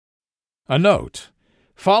A note: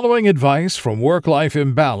 following advice from Work-Life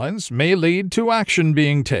Imbalance may lead to action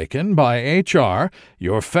being taken by HR,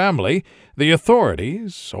 your family, the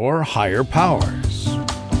authorities, or higher powers.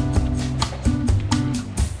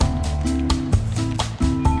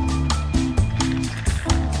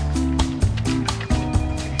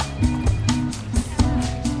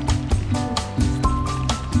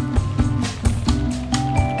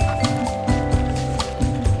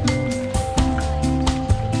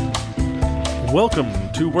 Welcome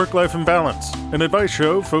to Work-Life Imbalance, an advice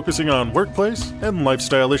show focusing on workplace and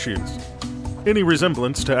lifestyle issues. Any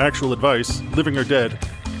resemblance to actual advice, living or dead,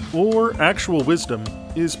 or actual wisdom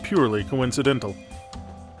is purely coincidental.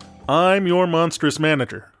 I'm your monstrous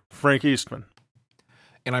manager, Frank Eastman.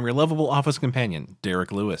 And I'm your lovable office companion,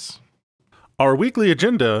 Derek Lewis. Our weekly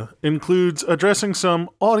agenda includes addressing some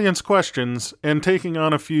audience questions and taking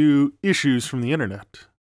on a few issues from the internet.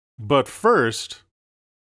 But first,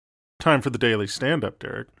 time for the daily stand-up,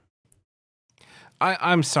 Derek.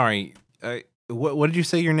 I'm sorry. What did you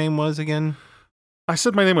say your name was again? I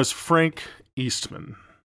said my name was Frank Eastman.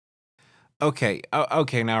 Okay.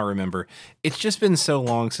 Okay, now I remember. It's just been so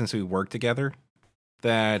long since we worked together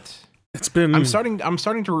that it's been. I'm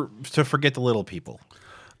starting to forget the little people.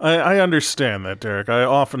 I understand that, Derek. I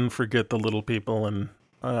often forget the little people, and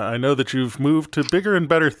I know that you've moved to bigger and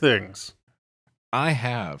better things. I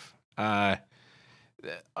have.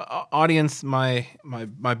 Audience, my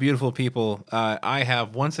beautiful people, I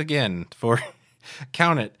have once again, for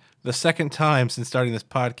count it, the second time since starting this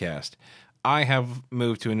podcast, I have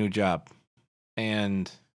moved to a new job,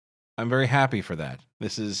 and I'm very happy for that.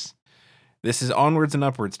 This is onwards and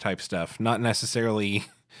upwards type stuff, not necessarily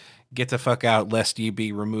get the fuck out lest you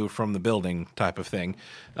be removed from the building type of thing.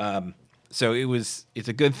 So it's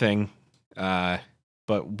a good thing,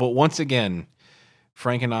 but once again,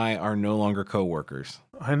 Frank and I are no longer co-workers.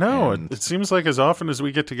 I know. It seems like as often as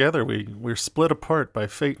we get together, we're split apart by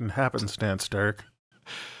fate and happenstance, Derek.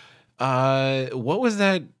 What was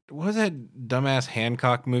that dumbass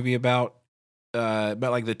Hancock movie about?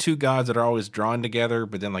 About like the two gods that are always drawn together,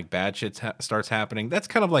 but then like bad shit starts happening. That's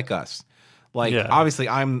kind of like us. Like, yeah. Obviously,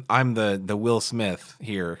 I'm the Will Smith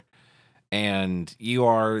here, and you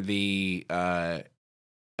are the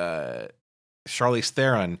Charlize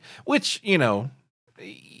Theron, which, you know,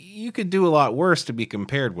 you could do a lot worse to be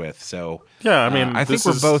compared with. So yeah, I mean, I think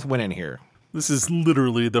we're both winning here. This is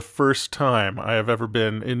literally the first time I have ever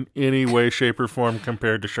been in any way, shape, or form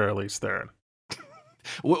compared to Charlize Theron.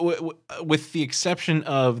 With the exception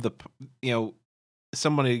of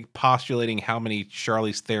somebody postulating how many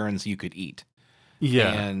Charlize Therons you could eat.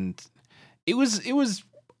 Yeah, and it was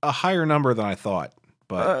a higher number than I thought.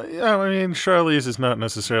 But yeah, I mean, Charlize is not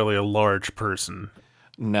necessarily a large person.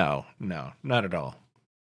 No, not at all.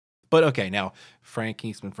 But okay, now Frank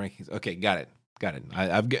Eastman. Okay, got it.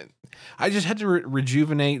 I just had to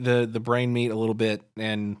rejuvenate the brain meat a little bit,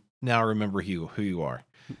 and now I remember who you are,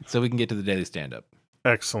 so we can get to the daily stand up.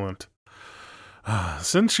 Excellent.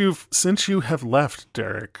 Since you have left,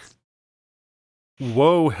 Derek,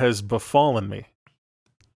 woe has befallen me.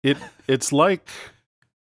 It's like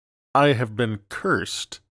I have been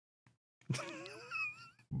cursed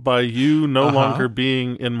by you no longer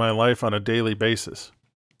being in my life on a daily basis.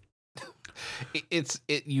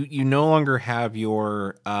 You no longer have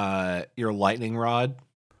your lightning rod.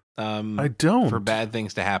 I don't. For bad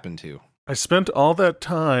things to happen to. I spent all that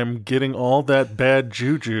time getting all that bad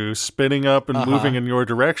juju spinning up and moving in your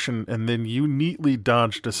direction, and then you neatly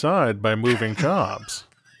dodged aside by moving jobs.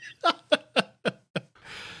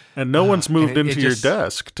 And no one's moved into your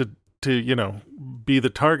desk to be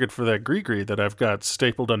the target for that gree-gree that I've got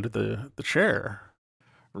stapled under the chair.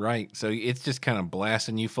 Right. So it's just kind of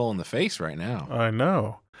blasting you full in the face right now. I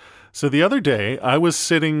know. So the other day, I was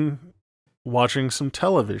sitting watching some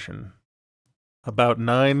television about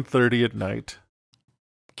 9:30 at night.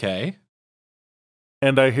 Okay.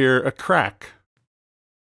 And I hear a crack,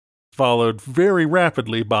 followed very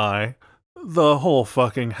rapidly by the whole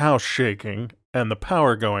fucking house shaking and the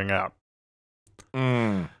power going out.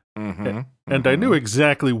 And I knew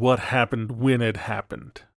exactly what happened when it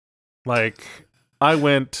happened. Like, I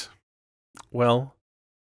went, well,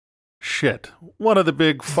 shit. One of the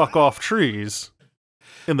big fuck-off trees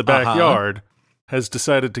in the backyard has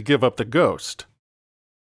decided to give up the ghost.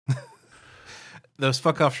 Those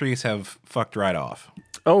fuck-off trees have fucked right off.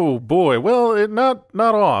 Oh, boy. Well, not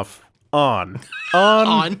off. On.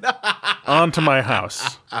 On to my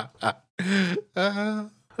house.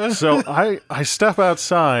 So I step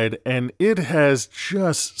outside, and it has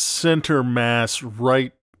just center mass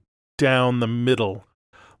right down the middle.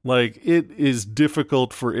 Like, it is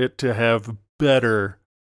difficult for it to have better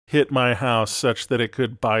hit my house such that it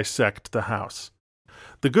could bisect the house.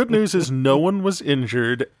 The good news is no one was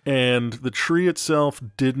injured, and the tree itself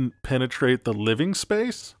didn't penetrate the living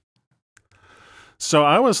space. So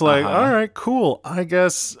I was like, all right, cool. I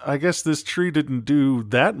guess this tree didn't do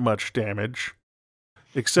that much damage.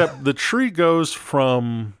 Except the tree goes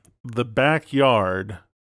from the backyard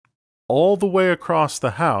all the way across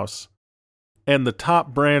the house, and the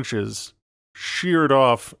top branches sheared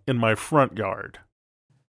off in my front yard.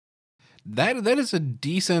 That's a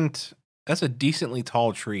decently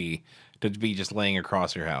tall tree to be just laying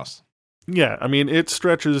across your house. Yeah, I mean, it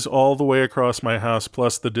stretches all the way across my house,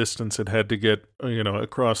 plus the distance it had to get,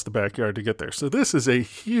 across the backyard to get there. So this is a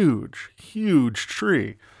huge, huge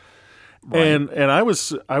tree. Right. And I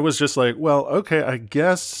was just like, well, okay, I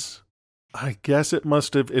guess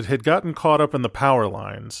it had gotten caught up in the power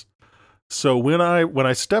lines. So when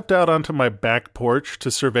I stepped out onto my back porch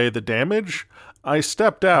to survey the damage, I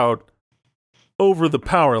stepped out over the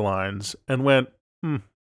power lines and went,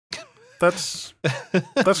 that's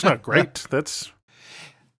not great.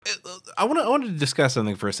 I want to discuss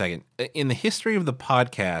something for a second. In the history of the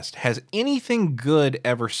podcast, has anything good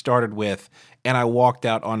ever started with, and I walked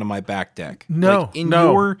out onto my back deck? No,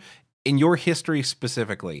 in your history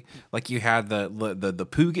specifically, like you had the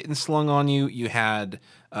poo getting slung on you, you had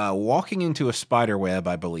walking into a spider web,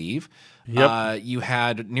 I believe. Yep. You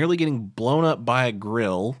had nearly getting blown up by a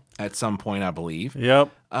grill at some point, I believe.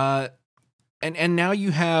 Yep. And now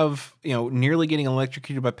you have, nearly getting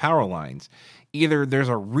electrocuted by power lines. Either there's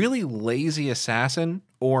a really lazy assassin,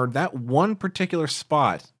 or that one particular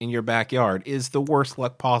spot in your backyard is the worst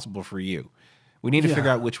luck possible for you. We need to figure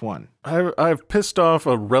out which one. I've pissed off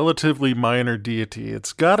a relatively minor deity.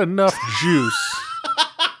 It's got enough juice.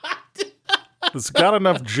 It's got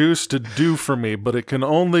enough juice to do for me, but it can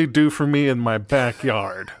only do for me in my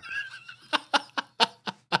backyard.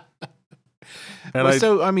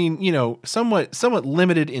 Somewhat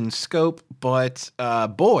limited in scope, but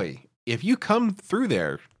boy, if you come through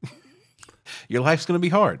there, your life's going to be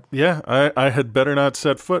hard. Yeah, I had better not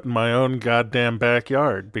set foot in my own goddamn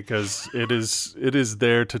backyard, because it is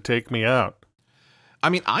there to take me out. I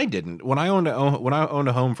mean, I didn't. When I owned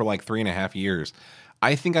a home for like 3.5 years,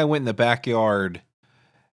 I think I went in the backyard.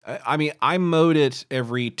 I mean, I mowed it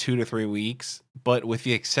every 2 to 3 weeks, but with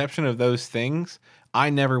the exception of those things, I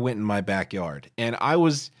never went in my backyard. And I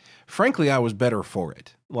was better for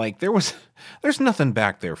it. Like there's nothing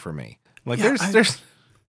back there for me. Like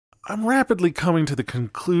I'm rapidly coming to the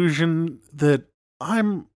conclusion that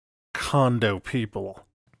I'm condo people.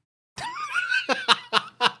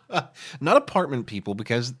 Not apartment people,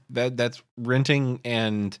 because that's renting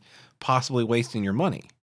and possibly wasting your money.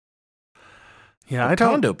 Yeah,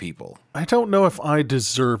 condo people. I don't know if I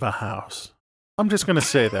deserve a house. I'm just going to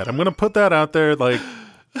say that. I'm going to put that out there. Like,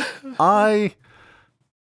 I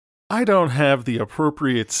don't have the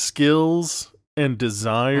appropriate skills and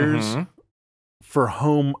desires for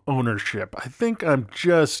home ownership. I think I'm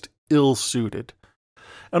just ill-suited.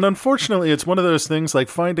 And unfortunately, it's one of those things like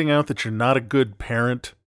finding out that you're not a good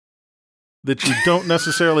parent, that you don't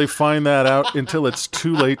necessarily find that out until it's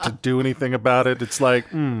too late to do anything about it. It's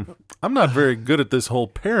like, I'm not very good at this whole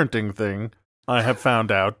parenting thing, I have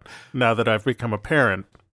found out now that I've become a parent.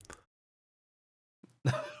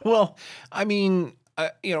 Well, I mean,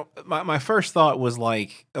 my first thought was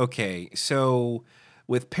like, okay, so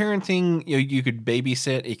with parenting, you could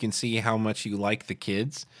babysit. You can see how much you like the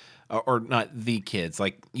kids, or not the kids.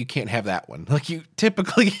 Like, you can't have that one. Like, you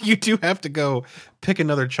do have to go pick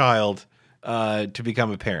another child to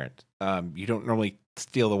become a parent. You don't normally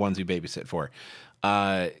steal the ones you babysit for.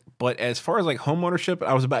 But as far as like home ownership,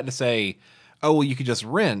 I was about to say, oh, well, you could just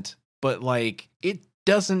rent, but like it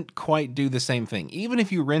doesn't quite do the same thing. Even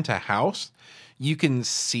if you rent a house, you can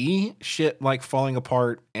see shit like falling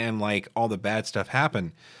apart and like all the bad stuff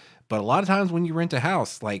happen. But a lot of times when you rent a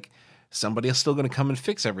house, like somebody is still going to come and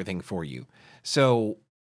fix everything for you. So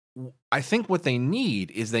I think what they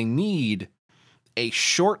need is a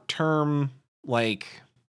short-term, like,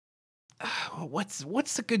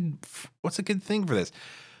 what's a good thing for this?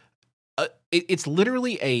 It's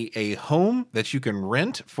literally a home that you can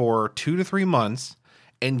rent for 2 to 3 months,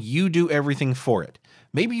 and you do everything for it.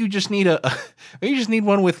 Maybe you just need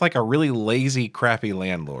one with like a really lazy, crappy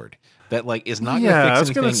landlord that like is not going to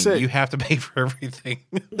fix anything. You have to pay for everything.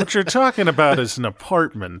 What you're talking about is an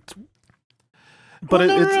apartment, but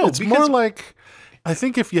it's more like, I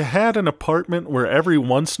think if you had an apartment where every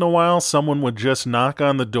once in a while someone would just knock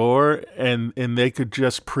on the door and they could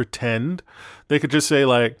just pretend, they could just say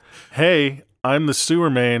like, "Hey, I'm the sewer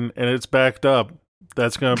main and it's backed up.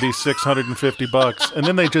 That's going to be $650," and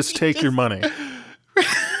then they just take your money.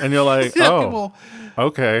 And you're like, Yeah, oh,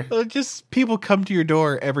 okay. just people come to your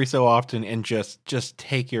door every so often and just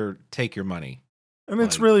take your money. And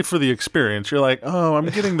it's really for the experience. You're like, oh, I'm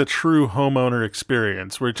getting the true homeowner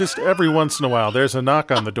experience where just every once in a while there's a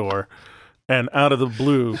knock on the door and out of the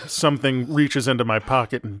blue something reaches into my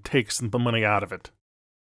pocket and takes the money out of it.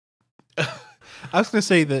 I was going to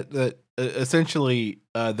say that essentially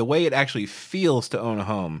the way it actually feels to own a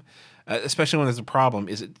home, especially when there's a problem,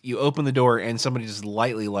 is you open the door and somebody just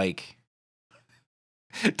lightly like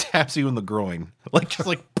taps you in the groin. Like just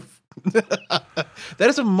like that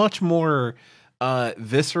is a much more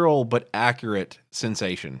visceral but accurate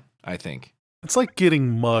sensation, I think. It's like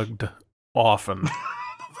getting mugged often.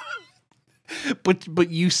 But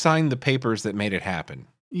you signed the papers that made it happen.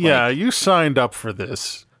 Yeah, you signed up for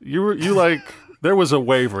this. You like there was a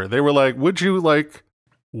waiver. They were like, "Would you like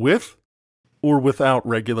with or without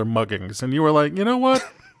regular muggings?" And you were like, "You know what?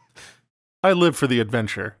 I live for the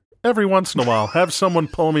adventure. Every once in a while, have someone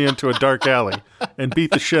pull me into a dark alley and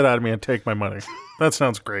beat the shit out of me and take my money. That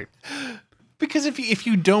sounds great." Because if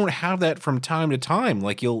you don't have that from time to time,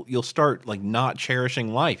 like you'll start like not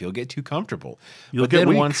cherishing life. You'll get too comfortable. You'll get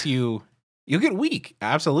weak. Once you'll get weak.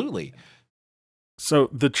 Absolutely. So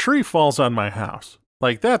the tree falls on my house.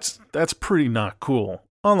 Like that's pretty not cool.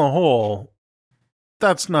 On the whole,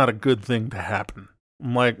 that's not a good thing to happen.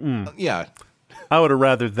 I'm like, yeah. I would have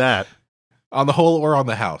rather that. On the whole or on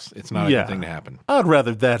the house, it's not a good thing to happen. I'd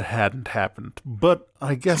rather that hadn't happened, but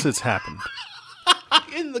I guess it's happened.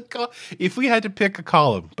 If we had to pick a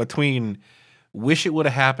column between wish it would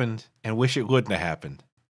have happened and wish it wouldn't have happened,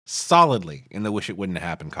 solidly in the wish it wouldn't have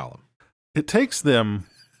happened column. It takes them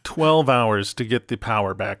 12 hours to get the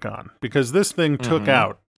power back on because this thing took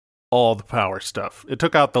out all the power stuff. It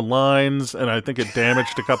took out the lines, and I think it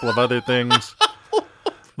damaged a couple of other things.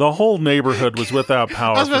 The whole neighborhood was without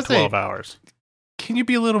power for 12 hours. Can you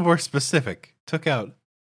be a little more specific? Took out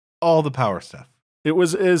all the power stuff. It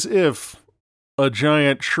was as if a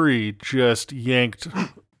giant tree just yanked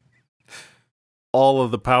all of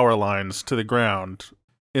the power lines to the ground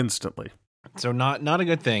instantly. So not a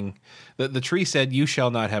good thing. The tree said, "You shall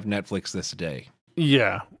not have Netflix this day."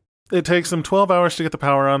 Yeah. It takes them 12 hours to get the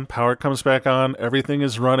power on. Power comes back on. Everything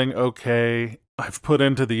is running okay. I've put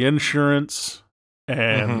into the insurance,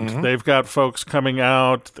 and they've got folks coming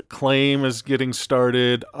out. The claim is getting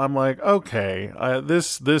started. I'm like, okay,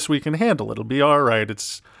 this we can handle. It'll be all right.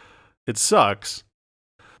 It sucks.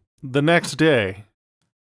 The next day,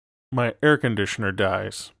 my air conditioner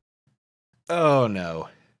dies. Oh, no.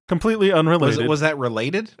 Completely unrelated. Was that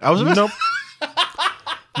related? I was Nope.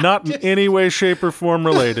 Not in any way, shape, or form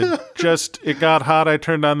related. Just, it got hot. I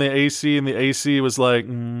turned on the AC, and the AC was like,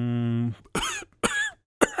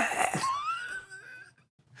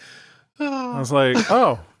 I was like,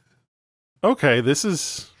 oh, okay, this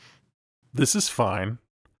is fine.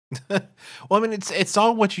 Well, I mean, it's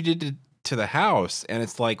all what you did to the house, and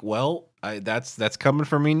it's like, well, that's coming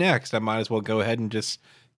for me next. I might as well go ahead and just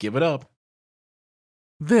give it up.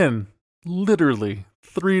 Then, literally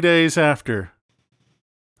 3 days after,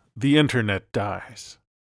 the internet dies.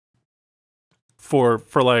 For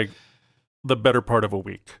like the better part of a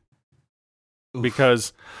week. Oof.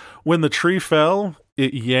 Because when the tree fell,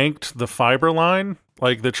 it yanked the fiber line.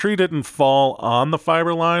 Like, the tree didn't fall on the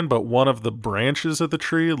fiber line, but one of the branches of the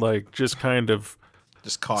tree, like, just kind of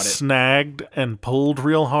caught it, snagged and pulled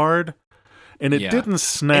real hard. And it didn't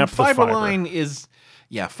snap the fiber.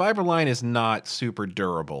 Fiber line is not super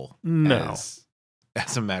durable. No.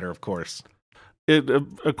 As a matter of course. It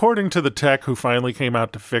according to the tech who finally came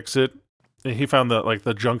out to fix it, he found that like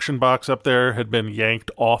the junction box up there had been yanked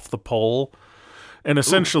off the pole. And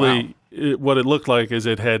essentially what it looked like is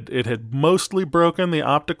it had mostly broken the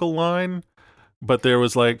optical line, but there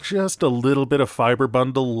was like just a little bit of fiber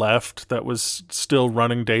bundle left that was still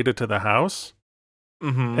running data to the house.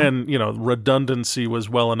 And, redundancy was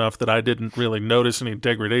well enough that I didn't really notice any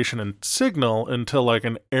degradation in signal until like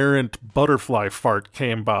an errant butterfly fart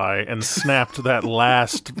came by and snapped that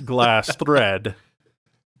last glass thread.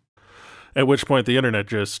 At which point the internet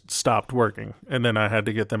just stopped working. And then I had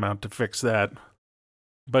to get them out to fix that.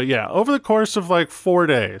 But yeah, over the course of like 4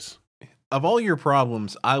 days. Of all your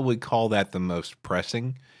problems, I would call that the most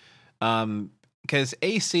pressing. Because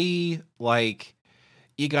AC, like,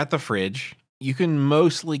 you got the fridge. You can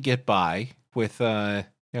mostly get by with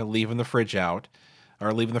leaving the fridge out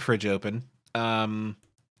or leaving the fridge open. Power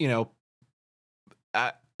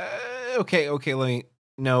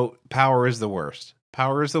is the worst.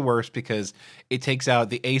 Power is the worst because it takes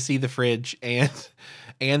out the AC, the fridge, and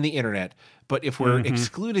the internet. But if we're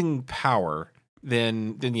excluding power,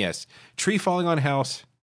 then yes, tree falling on house,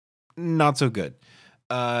 not so good.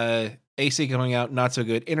 AC going out, not so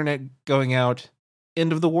good. Internet going out,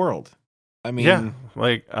 end of the world. I mean, Yeah,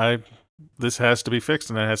 like this has to be fixed,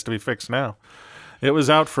 and it has to be fixed now. It was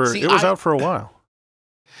out for out for a while.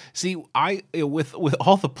 See, with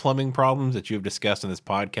all the plumbing problems that you have discussed in this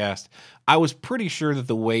podcast, I was pretty sure that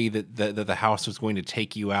the way that the house was going to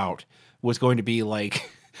take you out was going to be like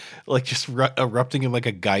just erupting in like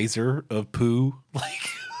a geyser of poo. Like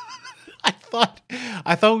I thought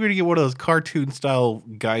we were gonna get one of those cartoon style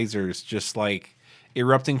geysers, just like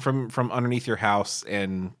erupting from underneath your house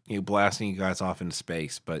and blasting you guys off into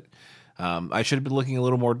space. But I should have been looking a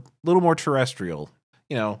little more terrestrial.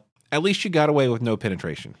 At least you got away with no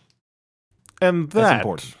penetration. And that's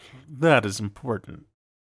important. That is important.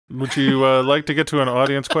 Would you like to get to an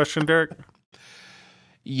audience question, Derek?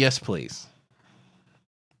 Yes, please.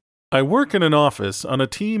 I work in an office on a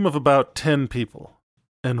team of about 10 people,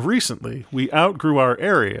 and recently we outgrew our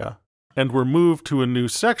area and were moved to a new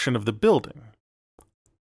section of the building.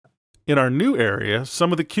 In our new area,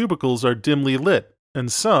 some of the cubicles are dimly lit, and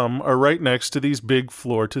some are right next to these big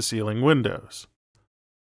floor-to-ceiling windows.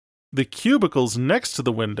 The cubicles next to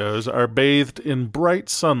the windows are bathed in bright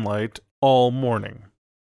sunlight all morning.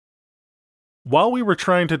 While we were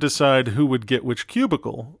trying to decide who would get which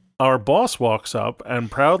cubicle, our boss walks up and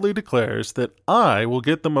proudly declares that I will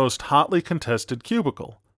get the most hotly contested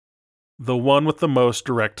cubicle, the one with the most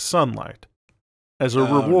direct sunlight, as a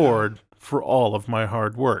reward for all of my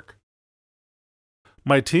hard work.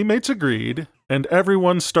 My teammates agreed, and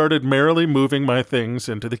everyone started merrily moving my things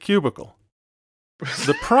into the cubicle.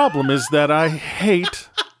 The problem is that I hate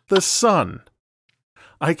the sun.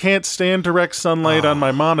 I can't stand direct sunlight on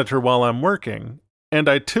my monitor while I'm working, and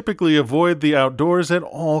I typically avoid the outdoors at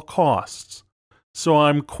all costs, so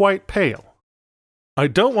I'm quite pale. I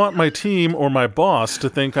don't want my team or my boss to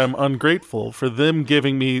think I'm ungrateful for them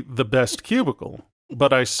giving me the best cubicle,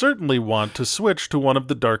 but I certainly want to switch to one of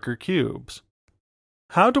the darker cubes.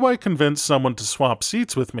 How do I convince someone to swap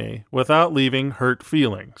seats with me without leaving hurt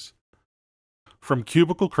feelings? From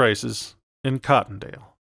Cubicle Crisis in Cottondale.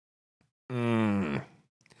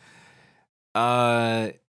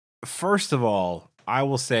 First of all, I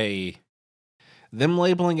will say them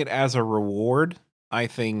labeling it as a reward, I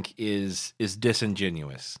think is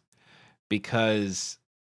disingenuous, because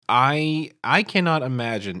I cannot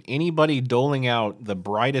imagine anybody doling out the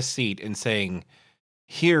brightest seat and saying,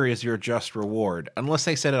 "Here is your just reward," unless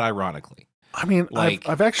they said it ironically. I mean,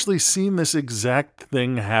 I've actually seen this exact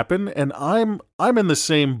thing happen, and I'm in the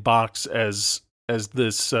same box as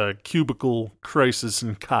this Cubicle Crisis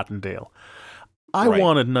in Cottondale. I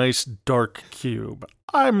want a nice dark cube.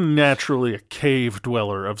 I'm naturally a cave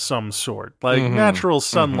dweller of some sort. Like, natural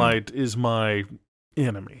sunlight is my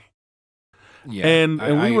enemy. Yeah, and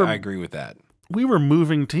I agree with that. We were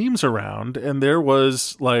moving teams around, and there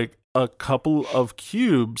was like a couple of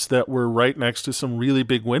cubes that were right next to some really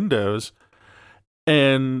big windows.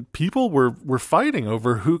 And people were fighting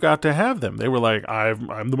over who got to have them. They were like,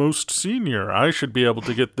 I'm the most senior. I should be able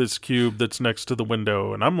to get this cube that's next to the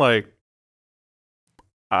window. And I'm like,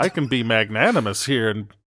 I can be magnanimous here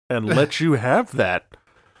and let you have that.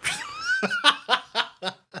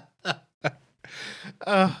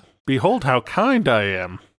 Behold how kind I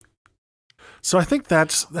am. So I think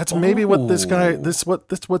that's maybe what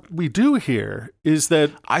what we do here is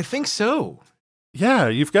that I think so. Yeah,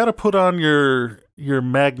 you've got to put on your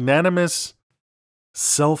magnanimous,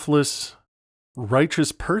 selfless,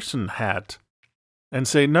 righteous person hat and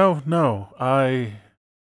say, no, I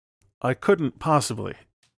couldn't possibly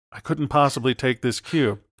take this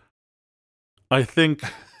cube. I think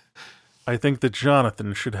that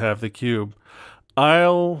Jonathan should have the cube.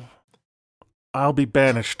 I'll be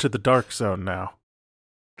banished to the dark zone now.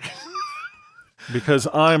 Because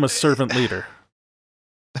I'm a servant leader.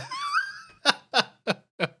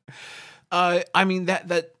 I mean,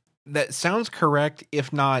 that sounds correct,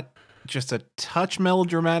 if not just a touch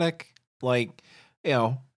melodramatic. Like,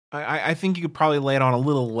 I think you could probably lay it on a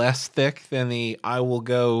little less thick than the "I will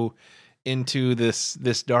go into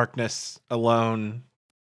this darkness alone."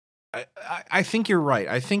 I think you're right.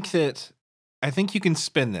 I think you can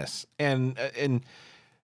spin this and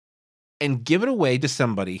give it away to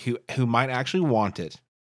somebody who might actually want it,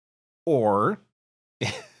 or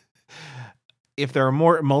if there are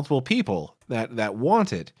multiple people that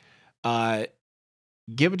want it,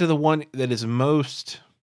 give it to the one that is most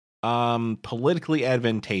politically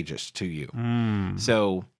advantageous to you.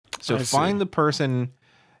 So find the person,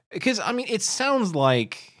 because it sounds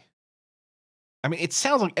like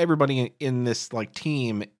everybody in this like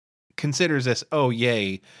team considers this, oh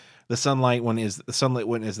yay, the sunlight one is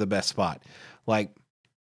the best spot. Like,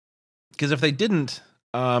 because if they didn't,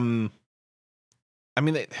 I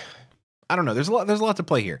mean, I don't know. There's a lot to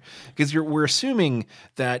play here because we're assuming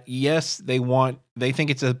that yes, they think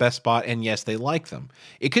it's the best spot, and yes, they like them.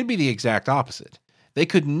 It could be the exact opposite. They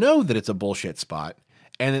could know that it's a bullshit spot,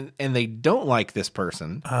 and they don't like this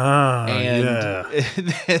person, and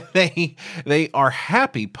they are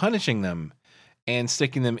happy punishing them and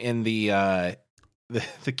sticking them in the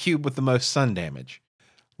cube with the most sun damage.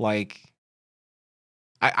 Like,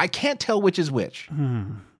 I can't tell which is which.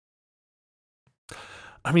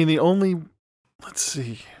 I mean, let's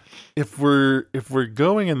see. If we're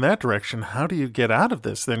going in that direction, how do you get out of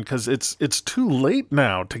this then? Because it's too late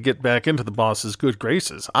now to get back into the boss's good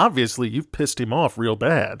graces. Obviously, you've pissed him off real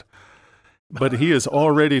bad, but he has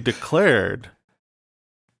already declared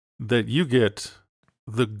that you get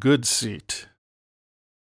the good seat,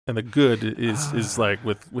 and the good is like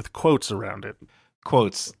with quotes around it.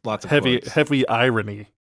 Quotes, lots of heavy irony.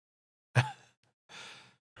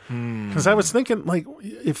 Because I was thinking, like,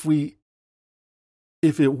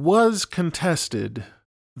 if it was contested,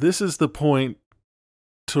 this is the point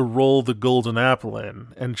to roll the golden apple in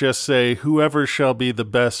and just say, whoever shall be the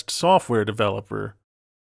best software developer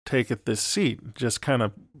taketh this seat. Just kind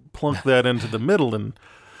of plunk that into the middle and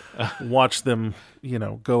watch them,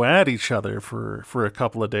 go at each other for a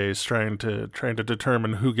couple of days, trying to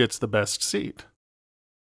determine who gets the best seat.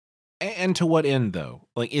 And to what end, though?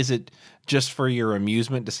 Like, is it just for your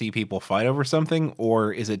amusement to see people fight over something,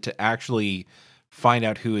 or is it to actually find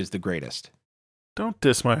out who is the greatest? Don't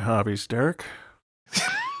diss my hobbies, Derek.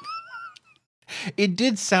 It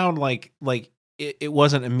did sound like it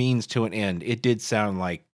wasn't a means to an end. It did sound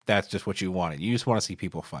like that's just what you wanted. You just want to see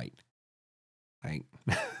people fight. Like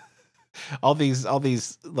all these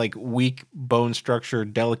like weak bone structure,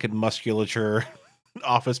 delicate musculature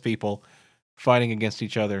office people fighting against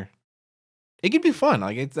each other. It could be fun.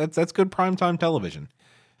 Like that's good primetime television.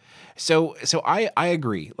 So I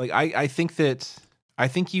agree. Like I think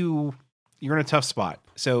you're in a tough spot.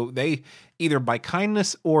 So they either by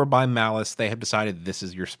kindness or by malice, they have decided this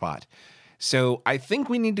is your spot. So I think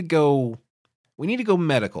we need to go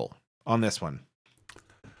medical on this one.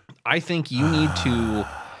 I think you need to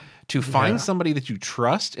find somebody that you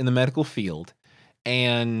trust in the medical field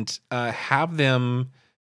and have them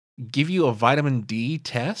give you a vitamin D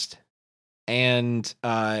test. And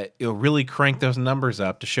it'll really crank those numbers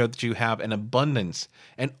up to show that you have an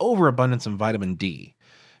overabundance of vitamin D.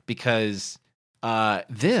 Because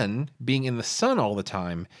then, being in the sun all the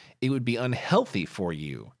time, it would be unhealthy for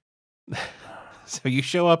you. So you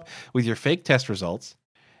show up with your fake test results,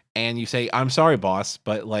 and you say, I'm sorry, boss,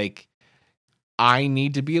 but, like, I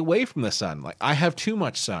need to be away from the sun. Like, I have too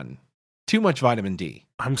much sun, too much vitamin D.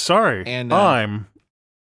 I'm sorry, and I'm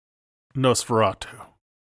Nosferatu.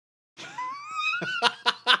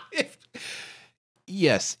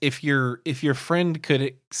 Yes, if your friend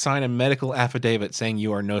could sign a medical affidavit saying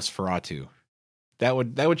you are Nosferatu, that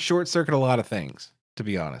would short circuit a lot of things, to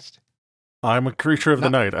be honest. I'm a creature of the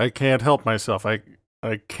night. I can't help myself. I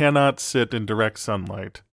cannot sit in direct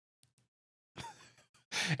sunlight.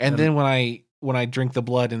 And then when I drink the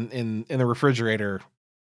blood in the refrigerator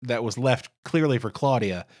that was left clearly for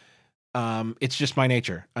Claudia, it's just my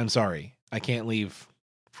nature. I'm sorry. I can't leave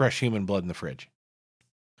fresh human blood in the fridge.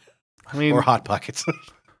 I mean, or Hot Pockets.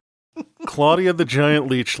 Claudia the giant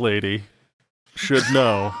leech lady should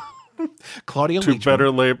know. Claudia to Leachman. better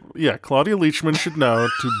label. Yeah, Claudia Leachman should know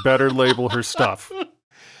to better label her stuff.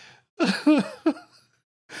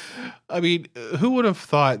 I mean, who would have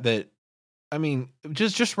thought that? I mean,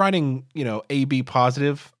 just writing, AB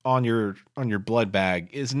positive on your blood bag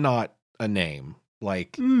is not a name.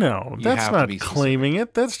 Like, no, that's not claiming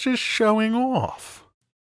it. That's just showing off.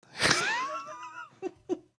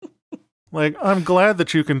 Like, I'm glad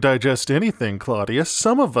that you can digest anything, Claudia.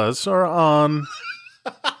 Some of us are on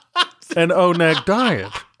an ONAG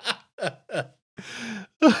diet.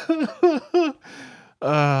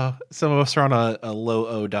 Some of us are on a low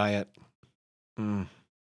O diet.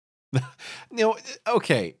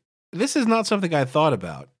 Okay, this is not something I thought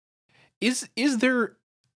about. Is it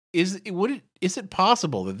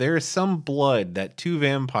possible that there is some blood that to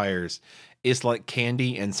vampires is like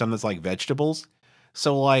candy and some that's like vegetables?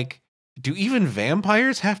 So, like, do even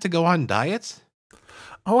vampires have to go on diets?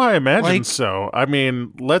 Oh, I imagine so. I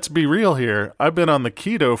mean, let's be real here. I've been on the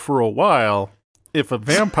keto for a while. If a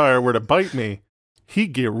vampire were to bite me,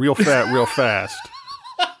 he'd get real fat real fast.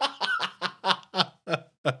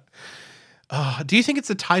 Do you think it's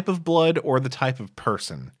the type of blood or the type of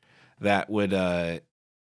person that would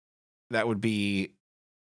be?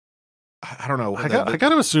 I don't know. I got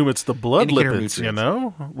to assume it's the blood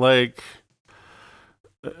lipids, Like,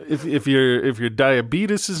 if your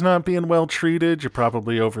diabetes is not being well treated, you're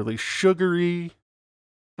probably overly sugary.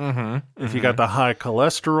 If you got the high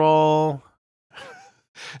cholesterol.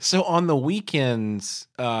 So on the weekends,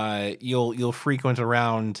 you'll frequent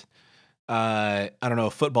around, I don't know,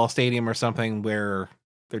 a football stadium or something where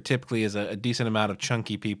there typically is a decent amount of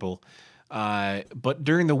chunky people. But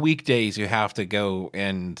during the weekdays, you have to go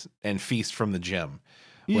and feast from the gym,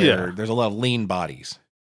 where there's a lot of lean bodies.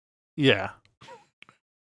 Yeah.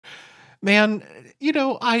 Man,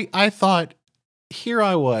 I thought, here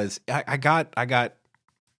I was, I got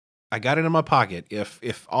it in my pocket.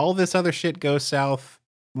 If all this other shit goes south,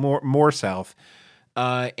 more south,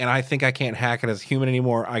 and I think I can't hack it as a human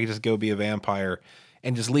anymore, I can just go be a vampire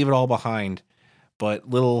and just leave it all behind. But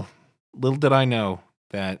little did I know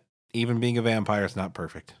that even being a vampire is not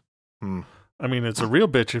perfect. I mean, it's a real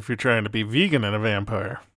bitch if you're trying to be vegan and a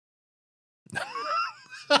vampire.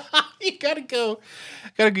 You gotta go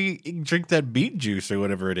drink that beet juice or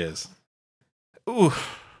whatever it is. Ooh.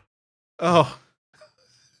 Oh.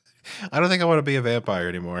 I don't think I want to be a vampire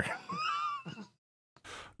anymore.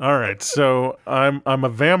 All right, so I'm a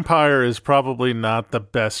vampire is probably not the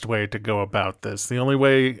best way to go about this. The only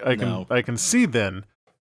way I can see then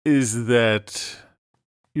is that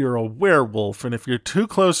you're a werewolf, and if you're too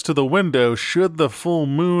close to the window, should the full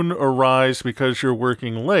moon arise because you're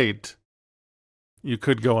working late, you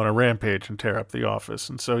could go on a rampage and tear up the office.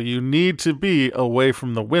 And so you need to be away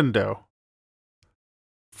from the window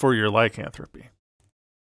for your lycanthropy.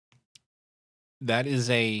 That is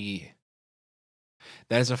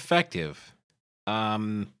effective.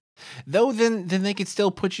 Though then they could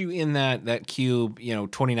still put you in that cube,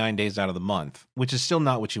 29 days out of the month, which is still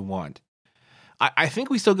not what you want. I think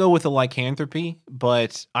we still go with the lycanthropy,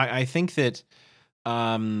 but I think that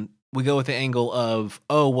we go with the angle of,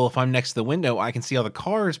 oh, well, if I'm next to the window, I can see all the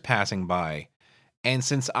cars passing by. And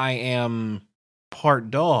since I am part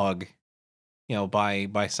dog,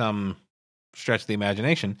 by some stretch of the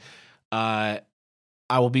imagination, I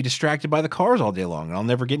will be distracted by the cars all day long, and I'll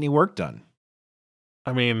never get any work done.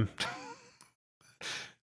 I mean,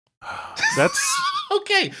 that's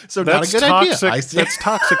okay. So that's not a good toxic, idea. That's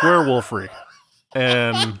toxic werewolfery,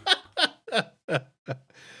 and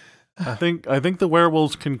I think the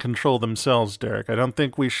werewolves can control themselves, Derek. I don't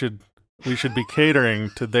think we should be catering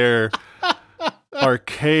to their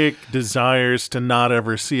archaic desires to not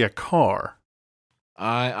ever see a car.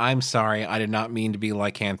 I'm sorry. I did not mean to be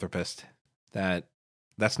lycanthropist.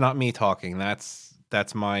 That's not me talking. That's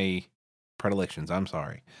my predilections. I'm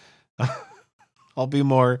sorry. I'll be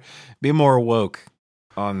more woke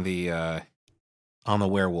on the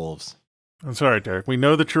werewolves. I'm sorry, Derek. We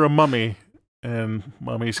know that you're a mummy, and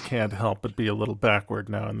mummies can't help but be a little backward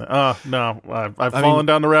now and then. No, I've fallen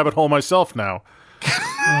down the rabbit hole myself now.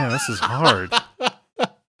 Man, this is hard.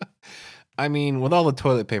 I mean, with all the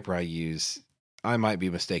toilet paper I use, I might be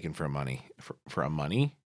mistaken for a mummy. For a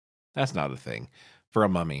mummy? That's not a thing. For a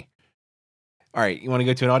mummy. All right, you want to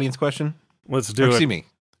go to an audience question? Let's do it. Excuse me.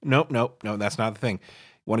 Nope, that's not the thing.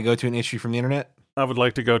 Want to go to an issue from the internet? I would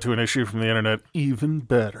like to go to an issue from the internet. Even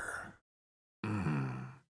better.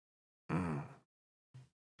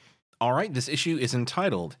 All right, this issue is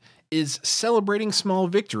entitled, Is Celebrating Small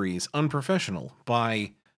Victories Unprofessional?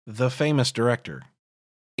 By the famous director.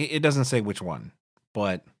 It doesn't say which one,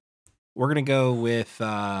 but we're going to go with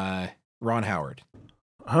Ron Howard.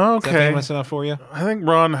 Okay. Is that famous enough for you? I think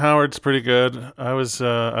Ron Howard's pretty good. I was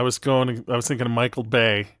thinking of Michael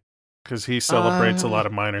Bay because he celebrates a lot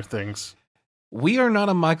of minor things. We are not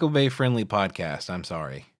a Michael Bay friendly podcast. I'm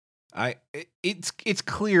sorry. It's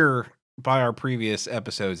clear by our previous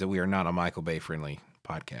episodes that we are not a Michael Bay friendly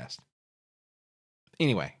podcast.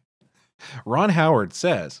 Anyway, Ron Howard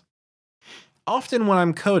says, often when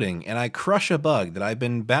I'm coding and I crush a bug that I've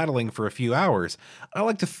been battling for a few hours, I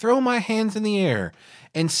like to throw my hands in the air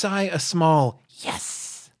and sigh a small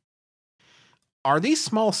yes. Are these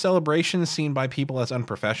small celebrations seen by people as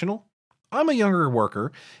unprofessional? I'm a younger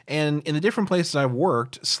worker, and in the different places I've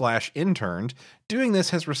worked/interned, doing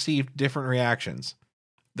this has received different reactions.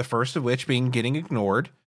 The first of which being getting ignored,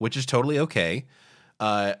 which is totally okay.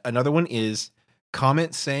 Another one is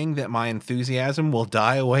comments saying that my enthusiasm will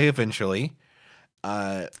die away eventually.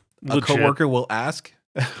 A coworker will ask,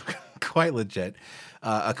 quite legit.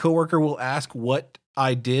 A coworker will ask what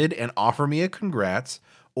I did and offer me a congrats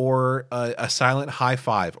or a silent high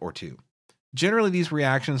five or two. Generally, these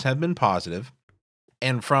reactions have been positive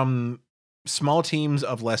and from small teams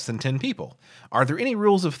of less than 10 people. Are there any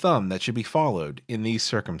rules of thumb that should be followed in these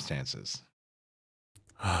circumstances?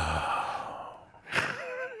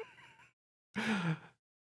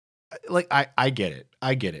 Like, I get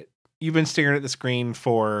it. you've been staring at the screen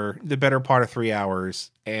for the better part of 3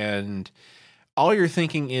 hours, and all you're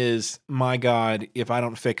thinking is, my God, if I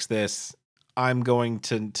don't fix this, I'm going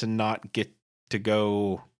to not get to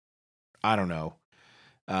go, I don't know.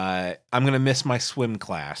 I'm going to miss my swim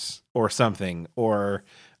class or something, or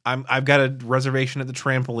I've got a reservation at the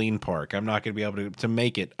trampoline park. I'm not going to be able to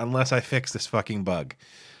make it unless I fix this fucking bug.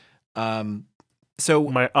 So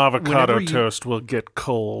my avocado toast will get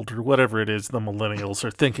cold, or whatever it is the millennials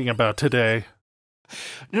are thinking about today.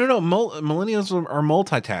 No. Millennials are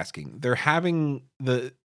multitasking. They're having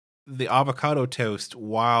the avocado toast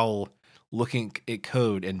while looking at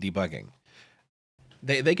code and debugging.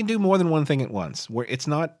 They can do more than one thing at once. Where it's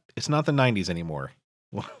not the 90s anymore.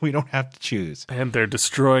 We don't have to choose. And they're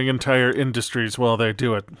destroying entire industries while they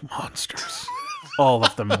do it. Monsters. All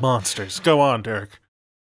of them monsters. Go on, Derek.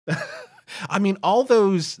 I mean, all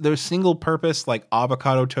those single purpose like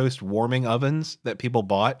avocado toast warming ovens that people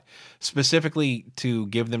bought specifically to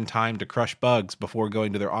give them time to crush bugs before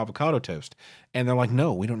going to their avocado toast. And they're like,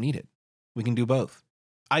 no, we don't need it. We can do both.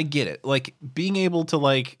 I get it. Like being able to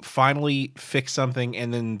like finally fix something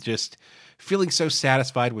and then just feeling so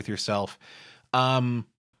satisfied with yourself.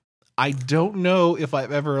 I don't know if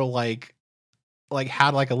I've ever like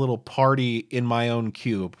had like a little party in my own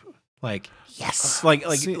cube. Like, yes, like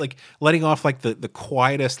letting off like the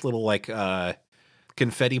quietest little like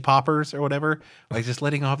confetti poppers or whatever, like just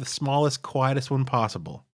letting off the smallest, quietest one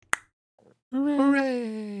possible.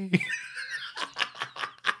 Hooray!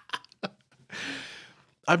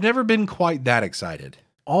 I've never been quite that excited.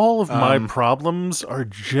 All of my problems are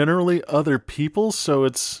generally other people's, so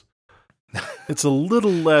it's a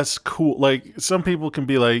little less cool. Like some people can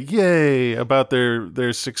be like, yay, about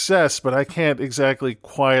their success, but I can't exactly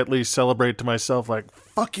quietly celebrate to myself like,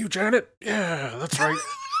 fuck you, Janet. Yeah, that's right.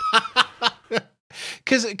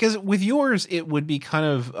 Because with yours, it would be kind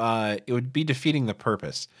of, it would be defeating the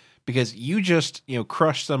purpose because you just,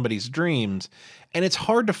 crush somebody's dreams and it's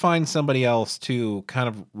hard to find somebody else to kind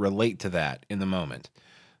of relate to that in the moment.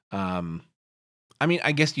 I mean,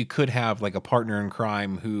 I guess you could have like a partner in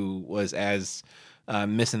crime who was as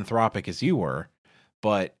misanthropic as you were,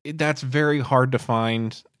 but that's very hard to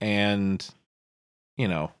find. And,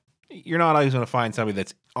 you're not always going to find somebody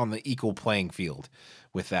that's on the equal playing field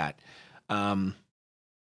with that.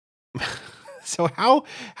 So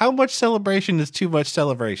how much celebration is too much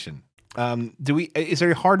celebration? Is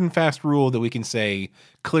there a hard and fast rule that we can say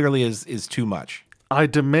clearly is too much? I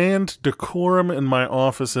demand decorum in my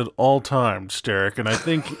office at all times, Derek, and I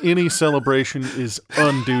think any celebration is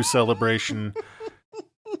undue celebration,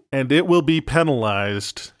 and it will be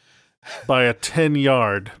penalized by a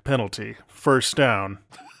 10-yard penalty. First down.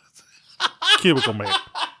 Cubicle mate.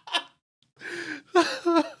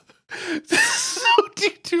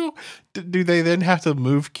 So do they then have to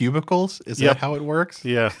move cubicles? Is that how it works?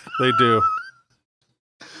 Yeah, they do.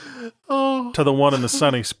 Oh. To the one in the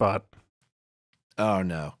sunny spot. Oh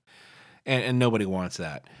no. And nobody wants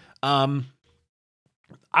that. I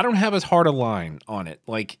don't have as hard a line on it.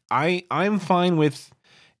 Like I'm fine with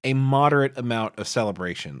a moderate amount of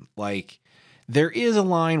celebration. Like there is a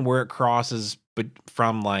line where it crosses but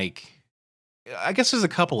from like I guess there's a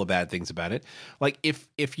couple of bad things about it. Like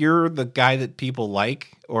if you're the guy that people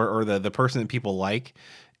like or the person that people like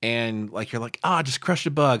and like you're like, just crush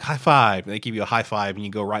a bug, high five. And they give you a high five and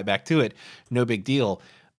you go right back to it. No big deal.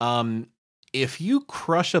 If you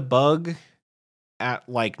crush a bug at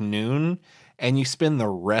like noon and you spend the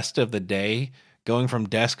rest of the day going from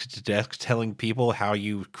desk to desk telling people how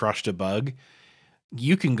you crushed a bug,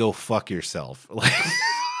 you can go fuck yourself.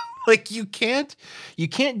 Like you can't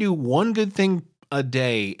do one good thing a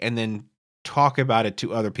day and then talk about it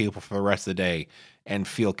to other people for the rest of the day and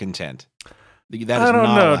feel content. I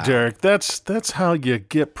don't know, Derek. That's how you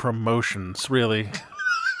get promotions, really.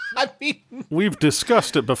 I mean, we've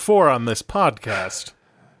discussed it before on this podcast.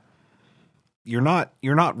 You're not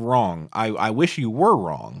wrong. I wish you were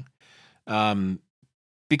wrong.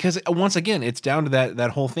 Because once again, it's down to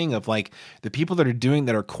that whole thing of like the people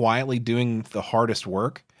that are quietly doing the hardest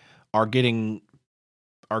work are getting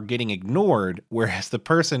ignored, whereas the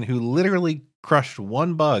person who literally crushed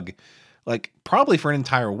one bug, like probably for an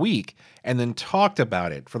entire week, and then talked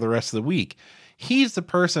about it for the rest of the week, he's the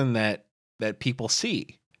person that people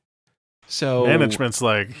see. So management's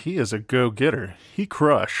like, he is a go-getter. He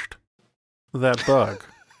crushed that bug.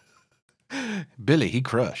 Billy, he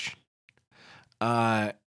crushed.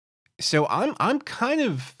 So I'm kind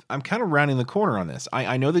of rounding the corner on this.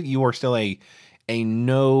 I know that you are still a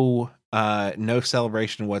no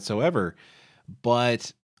celebration whatsoever,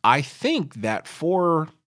 but I think that for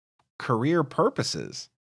career purposes,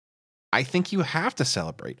 I think you have to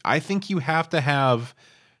celebrate. I think you have to have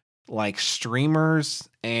like streamers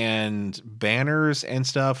and banners and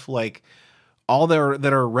stuff, like all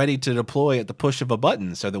that are ready to deploy at the push of a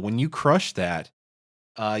button, so that when you crush that,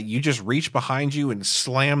 you just reach behind you and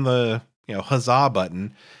slam the huzzah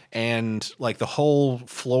button, and like the whole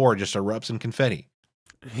floor just erupts in confetti.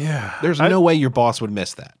 Yeah. There's no way your boss would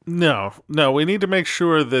miss that. No, we need to make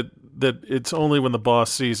sure that it's only when the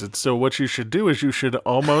boss sees it. So what you should do is you should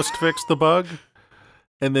almost fix the bug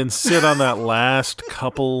and then sit on that last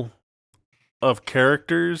couple of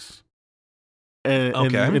characters and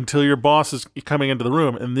until your boss is coming into the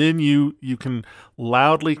room, and then you can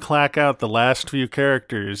loudly clack out the last few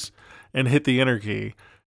characters and hit the enter key,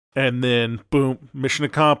 and then boom, mission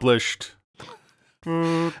accomplished.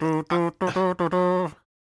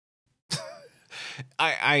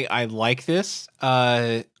 I like this.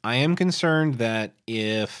 I am concerned that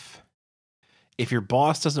if your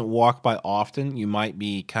boss doesn't walk by often, you might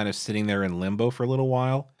be kind of sitting there in limbo for a little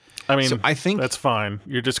while. I mean, so I think that's fine.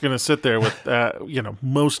 You're just going to sit there with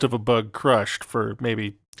most of a bug crushed for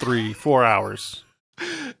maybe 3-4 hours.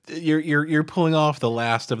 You're pulling off the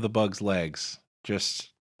last of the bug's legs,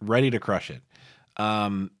 just ready to crush it.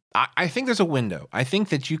 I think there's a window. I think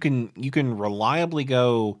that you can reliably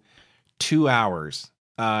go 2 hours,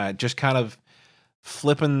 just kind of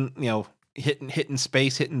flipping, hitting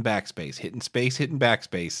space, hitting backspace, hitting space, hitting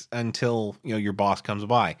backspace until your boss comes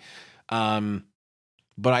by.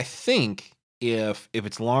 But I think if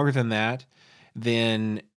it's longer than that,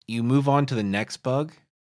 then you move on to the next bug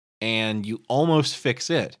and you almost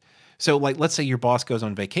fix it. So like, let's say your boss goes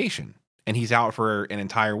on vacation and he's out for an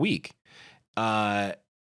entire week.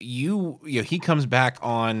 He comes back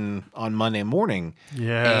on Monday morning,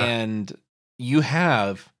 and you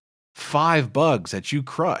have 5 bugs that you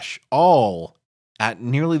crush all at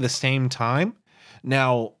nearly the same time.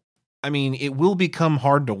 Now, I mean, it will become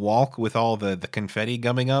hard to walk with all the confetti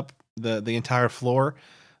gumming up the entire floor,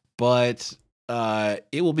 but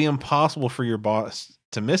it will be impossible for your boss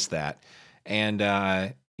to miss that. And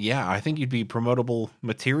I think you'd be promotable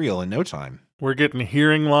material in no time. We're getting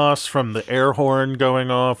hearing loss from the air horn going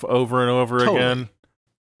off over and over again.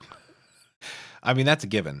 I mean, that's a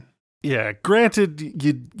given. Yeah, granted,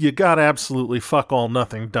 you got absolutely fuck all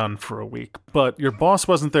nothing done for a week, but your boss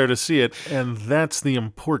wasn't there to see it, and that's the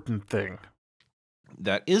important thing.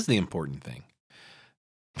 That is the important thing.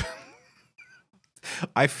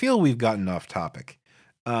 I feel we've gotten off topic.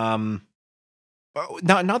 Not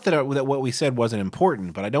that what we said wasn't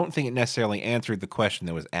important, but I don't think it necessarily answered the question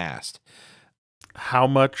that was asked. How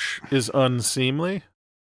much is unseemly?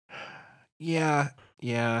 Yeah.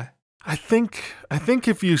 I think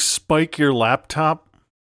if you spike your laptop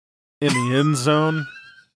in the end zone,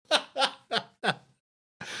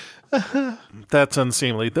 that's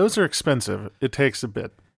unseemly. Those are expensive. It takes a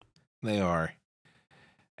bit. They are.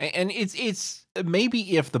 And it's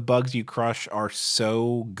maybe if the bugs you crush are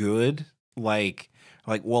so good, like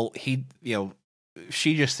well,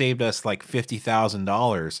 she just saved us like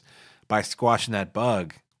 $50,000 by squashing that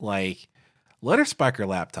bug. Like, let her spike her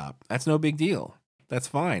laptop. That's no big deal. That's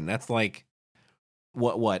fine. That's like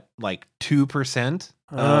what like 2%?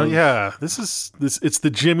 Yeah. This it's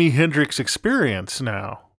the Jimi Hendrix experience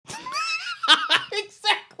now.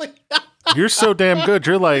 Exactly. You're so damn good.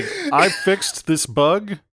 You're like, I fixed this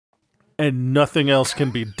bug and nothing else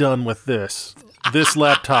can be done with this. This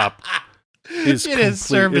laptop is It has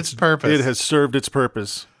served its purpose. It has served its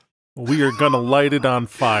purpose. We are gonna light it on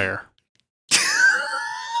fire.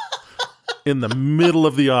 In the middle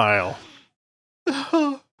of the aisle.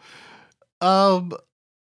 I'll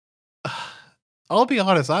be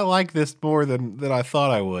honest, I like this more than I thought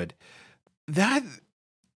I would. That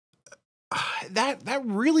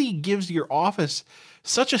really gives your office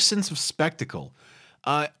such a sense of spectacle.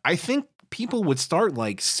 I think people would start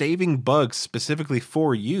like saving bugs specifically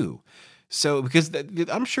for you. So because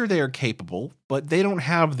I'm sure they are capable, but they don't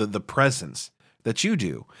have the presence that you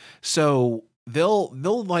do. So they'll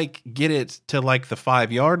like get it to like the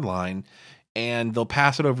 5-yard line and they'll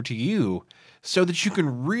pass it over to you so that you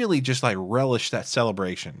can really just like relish that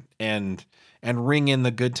celebration and ring in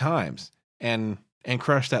the good times and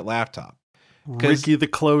crush that laptop. Ricky the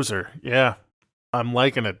closer. Yeah. I'm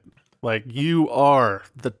liking it. Like, you are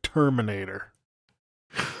the Terminator.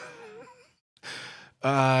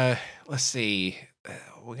 Let's see.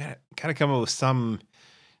 We gotta come up with some.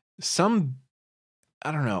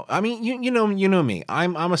 I don't know. I mean, you know me.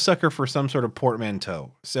 I'm a sucker for some sort of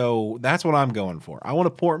portmanteau. So that's what I'm going for. I want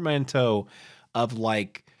a portmanteau of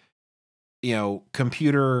like,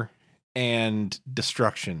 computer and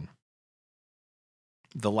destruction.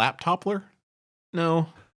 The laptopler? No.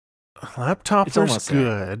 Laptopler's almost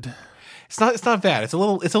there. good. It's not bad. It's a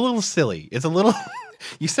little silly. It's a little.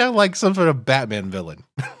 You sound like some sort of Batman villain.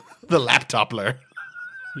 The Laptopler.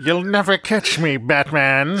 You'll never catch me,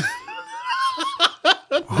 Batman.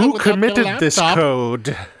 Who committed this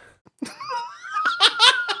code?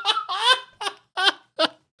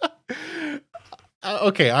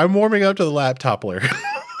 Okay, I'm warming up to the Laptopler.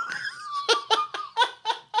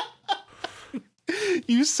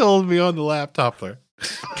 You sold me on the Laptopler.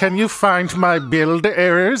 Can you find my build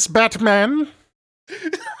errors, Batman?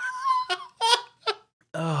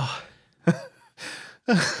 Oh.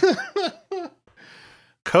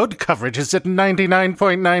 Code coverage is at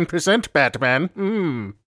 99.9%,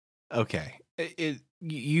 Batman. Okay.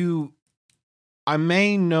 I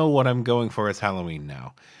may know what I'm going for as Halloween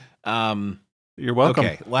now. You're welcome.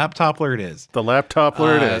 Okay, Laptopler it is. The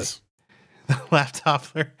Laptopler it is. The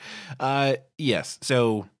Laptopler. Yes.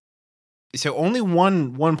 So only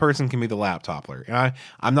one person can be the Laptopler. And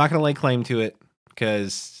I'm not going to lay claim to it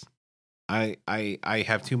because I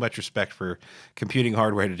have too much respect for computing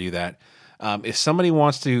hardware to do that. If somebody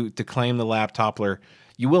wants to claim the Laptopler,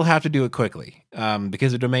 you will have to do it quickly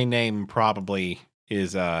because the domain name probably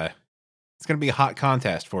is it's going to be a hot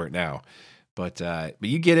contest for it now. But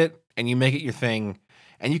you get it and you make it your thing,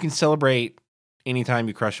 and you can celebrate anytime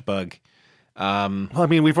you crush a bug. Well, I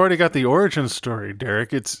mean, we've already got the origin story,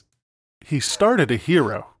 Derek. He started a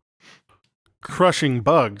hero, crushing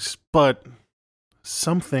bugs, but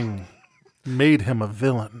something made him a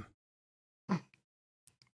villain.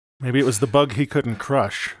 Maybe it was the bug he couldn't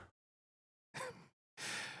crush.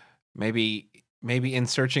 Maybe in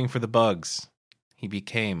searching for the bugs, he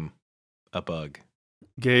became a bug.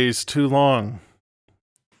 Gaze too long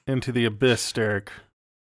into the abyss, Derek.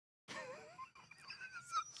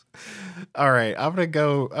 All right, I'm gonna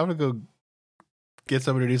go get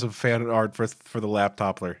somebody to do some fan art for the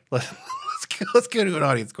Laptopler. Let's go to an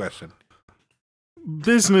audience question.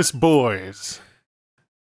 Business boys,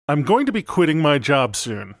 I'm going to be quitting my job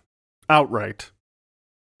soon, outright.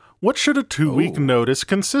 What should a 2-week notice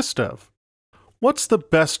consist of? What's the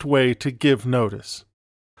best way to give notice?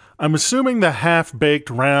 I'm assuming the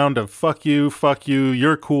half-baked round of fuck you,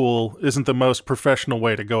 you're cool isn't the most professional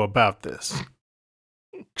way to go about this.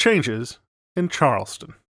 Changes in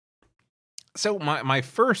Charleston. So my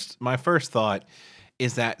first thought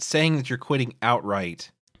is that saying that you're quitting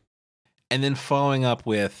outright and then following up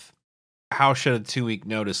with how should a 2-week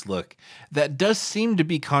notice look, that does seem to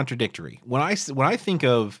be contradictory. When I think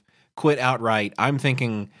of quit outright, I'm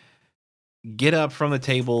thinking get up from the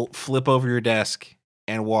table, flip over your desk,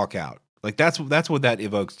 and walk out. Like that's what that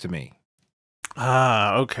evokes to me.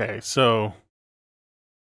 Okay. So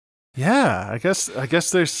yeah, I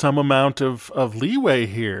guess there's some amount of leeway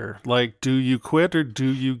here. Like, do you quit or do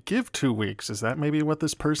you give 2 weeks? Is that maybe what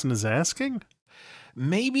this person is asking?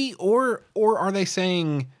 Maybe, or are they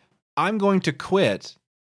saying I'm going to quit,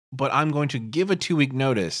 but I'm going to give a 2-week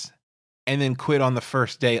notice and then quit on the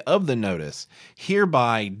first day of the notice,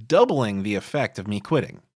 hereby doubling the effect of me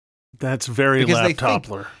quitting? That's very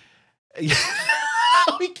Laptopler.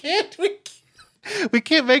 We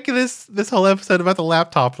can't make this whole episode about the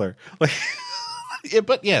Laptopler. Like,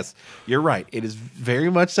 but yes, you're right. It is very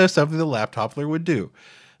much so something the Laptopler would do.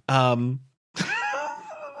 God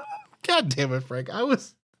damn it, Frank! I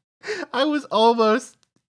was almost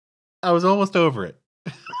over it.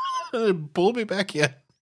 It pulled me back in.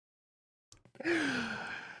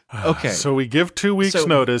 Okay. So we give 2 weeks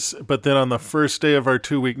notice, but then on the first day of our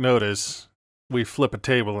 2-week notice, we flip a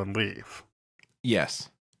table and leave. Yes.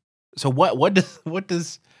 So what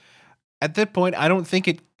does at that point, I don't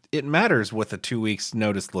think it matters what the 2 weeks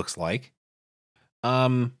notice looks like.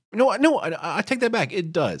 No, I take that back.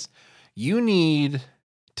 It does. You need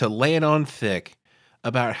to lay it on thick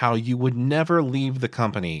about how you would never leave the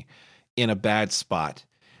company in a bad spot,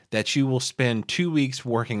 that you will spend 2 weeks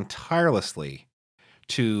working tirelessly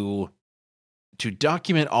to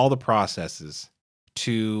document all the processes,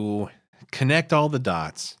 to connect all the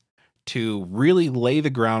dots, to really lay the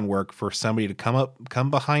groundwork for somebody to come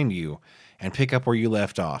behind you and pick up where you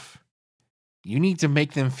left off. You need to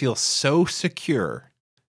make them feel so secure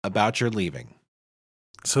about your leaving.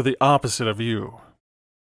 So the opposite of you.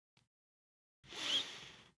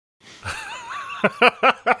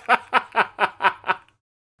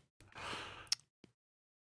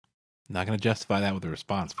 Not going to justify that with a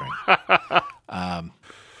response, Frank.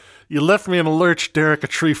 You left me in a lurch, Derek. A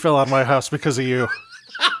tree fell on my house because of you.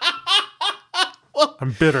 Well,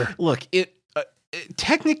 I'm bitter. Look, it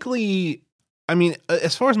technically, I mean,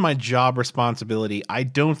 as far as my job responsibility, I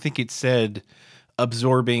don't think it said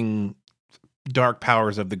absorbing dark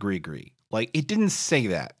powers of the Gree. Like, it didn't say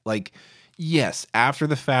that. Like, yes, after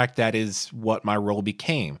the fact, that is what my role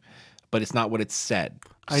became, but it's not what it said.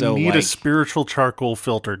 I So, need like, a spiritual charcoal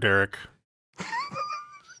filter, Derek.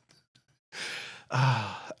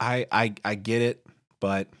 I get it,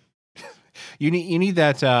 but you need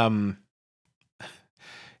that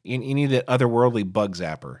you need that otherworldly bug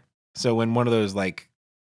zapper. So when one of those like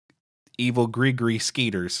evil Gree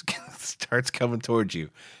skeeters starts coming towards you,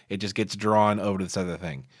 it just gets drawn over to this other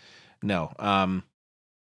thing. No.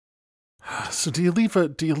 So do you leave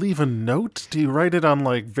a note? Do you write it on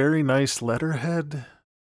like very nice letterhead?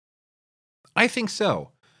 I think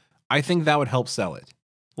so. I think that would help sell it.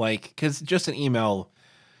 Like, because just an email,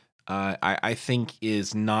 I think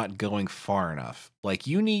is not going far enough. Like,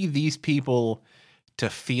 you need these people to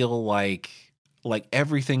feel like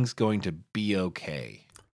everything's going to be okay.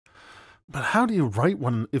 But how do you write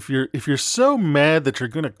one if you're so mad that you're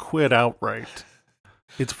going to quit outright?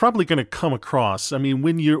 It's probably going to come across. I mean,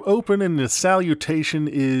 when you open and the salutation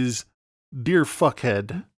is "Dear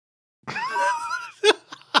fuckhead."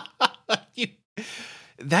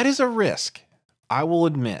 That is a risk. I will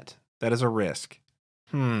admit that is a risk.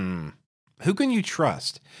 Who can you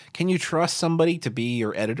trust? Can you trust somebody to be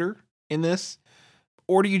your editor in this?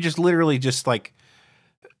 Or do you just literally just like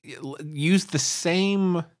use the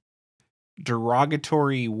same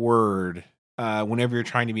derogatory word whenever you're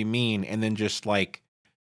trying to be mean, and then just like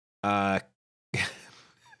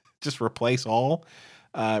just replace all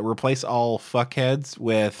fuckheads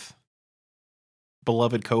with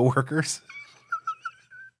beloved coworkers?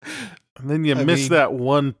 And then you miss that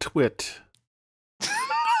one twit.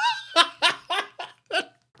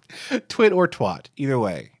 Twit or twat, either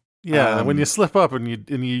way. Yeah, when you slip up and you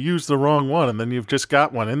use the wrong one, and then you've just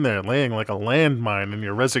got one in there laying like a landmine in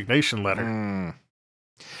your resignation letter.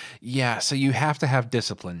 Yeah, so you have to have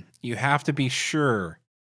discipline. You have to be sure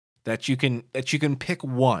that you can pick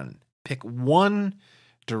one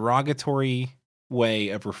derogatory way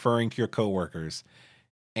of referring to your coworkers.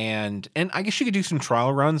 And I guess you could do some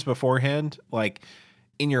trial runs beforehand, like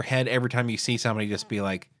in your head every time you see somebody, just be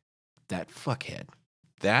like, that fuckhead.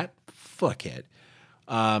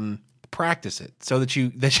 Practice it so that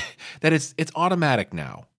it's automatic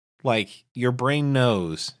now. Like, your brain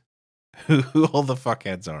knows who all the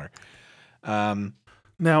fuckheads are.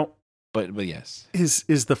 Now, but yes,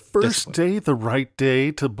 is the first day the right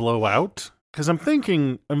day to blow out? Because I'm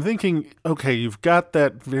thinking, okay, you've got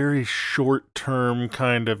that very short term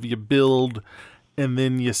kind of, you build and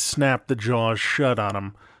then you snap the jaws shut on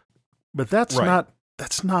them, but that's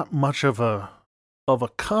not much of a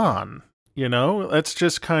con, you know. That's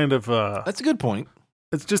just kind of that's a good point.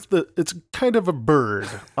 It's kind of a bird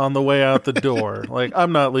on the way out the door. Like,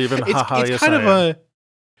 I'm not leaving. It's kind of a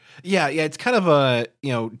it's kind of a,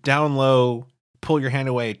 down low, pull your hand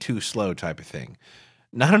away too slow type of thing.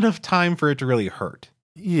 Not enough time for it to really hurt.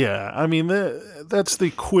 Yeah, I mean, that's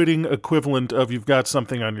the quitting equivalent of you've got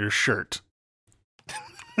something on your shirt.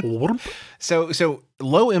 So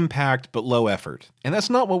low impact but low effort, and that's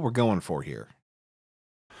not what we're going for here.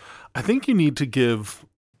 I think you need to give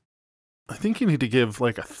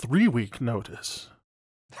like a 3-week notice.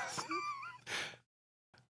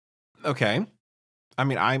 Okay, I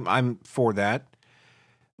mean, I'm for that,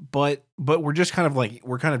 but we're just kind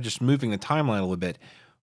of just moving the timeline a little bit.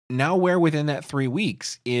 Now, where within that 3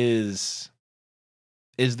 weeks is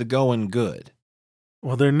the going good?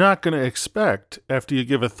 Well, they're not going to expect, after you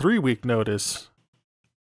give a 3-week notice,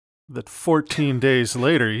 that 14 days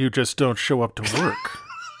later you just don't show up to work.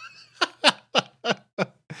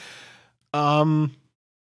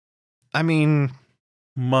 I mean,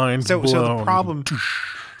 mind blown. So the problem,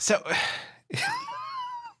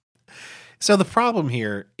 so the problem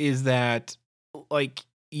here is that, like,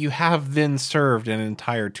 you have then served an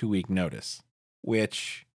entire 2-week notice,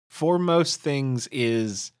 which for most things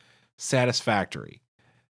is satisfactory.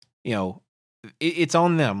 It's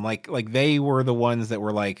on them. Like they were the ones that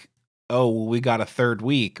were like, oh, well, we got a third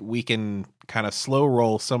week. We can kind of slow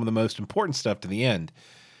roll some of the most important stuff to the end.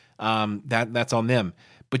 That's on them.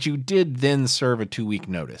 But you did then serve a 2-week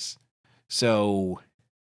notice. So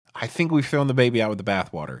I think we've thrown the baby out with the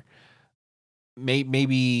bathwater.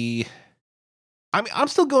 Maybe I'm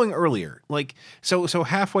still going earlier. Like, so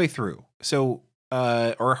halfway through. So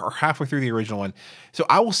or halfway through the original one. So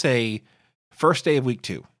I will say first day of week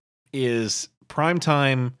 2 is prime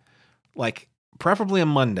time, like preferably a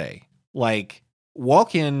Monday. Like,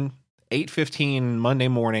 walk in 8:15 Monday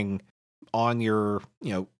morning on your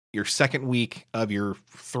second week of your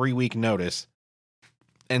 3-week notice,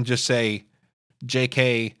 and just say,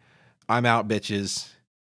 JK, I'm out, bitches.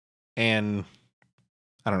 And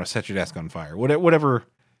I don't know, set your desk on fire. Whatever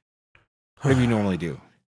What do you normally do?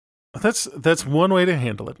 That's one way to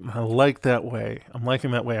handle it. I like that way. I'm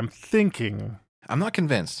liking that way. I'm thinking I'm not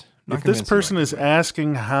convinced. if this person is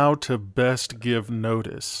asking how to best give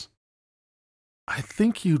notice, I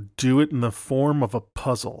think you do it in the form of a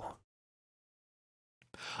puzzle.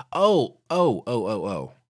 Oh.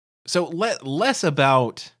 So less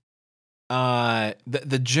about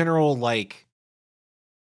the general like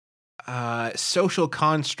social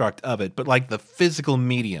construct of it, but like the physical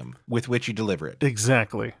medium with which you deliver it.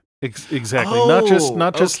 Exactly. Exactly. Oh,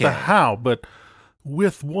 not just the okay. how, but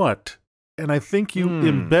with what. And I think you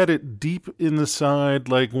embed it deep in the side,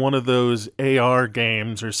 like one of those AR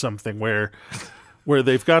games or something where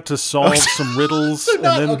they've got to solve some riddles. So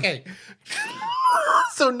not, and then, okay.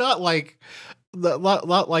 So not like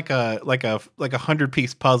not like a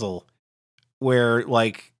 100-piece puzzle where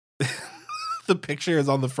like the picture is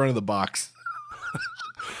on the front of the box.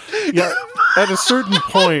 yeah, at a certain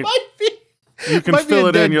point, you can might be fill a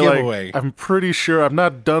it in. dead You're giveaway. like, I'm pretty sure I'm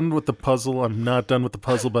not done with the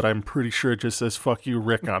puzzle, but I'm pretty sure it just says "fuck you,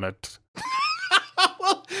 Rick" on it.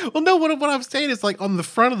 well, no. What I'm saying is like on the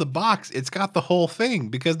front of the box, it's got the whole thing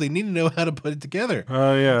because they need to know how to put it together.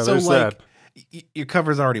 Oh yeah, So there's like, that. your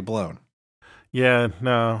cover's already blown. Yeah,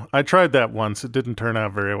 no, I tried that once. It didn't turn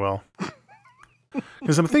out very well.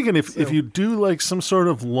 Because I'm thinking if you do like some sort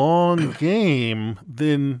of long game,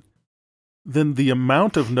 then the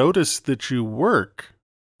amount of notice that you work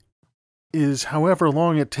is however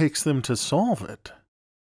long it takes them to solve it.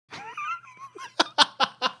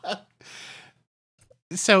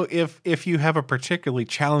 So if you have a particularly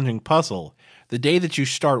challenging puzzle, the day that you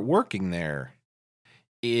start working there,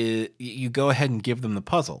 you go ahead and give them the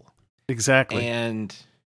puzzle. Exactly. And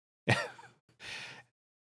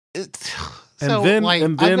then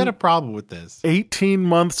I've got a problem with this. 18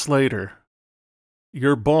 months later,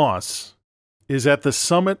 your boss is at the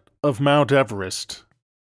summit of Mount Everest,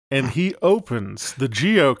 and he opens the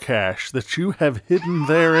geocache that you have hidden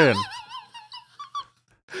therein.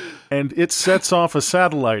 And it sets off a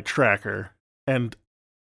satellite tracker, and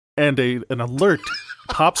an alert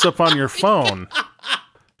pops up on your phone,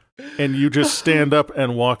 and you just stand up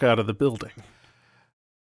and walk out of the building.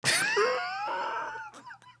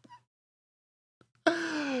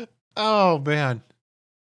 Oh man,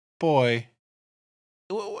 boy.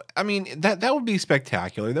 I mean that would be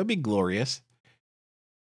spectacular. That'd be glorious.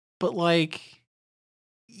 But like,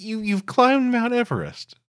 you've climbed Mount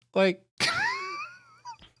Everest. Like,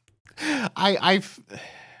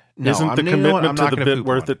 Isn't the commitment to the bit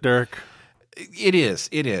worth it, Derek? It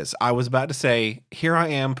is. I was about to say, here I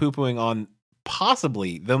am poo-pooing on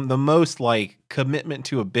possibly the most like commitment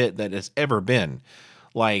to a bit that has ever been.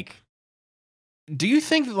 Like, do you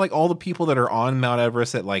think that like all the people that are on Mount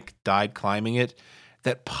Everest that like died climbing it,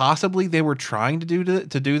 that possibly they were trying to do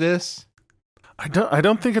this? I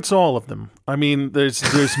don't think it's all of them. I mean, there's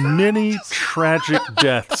many tragic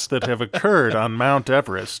deaths that have occurred on Mount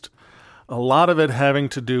Everest. A lot of it having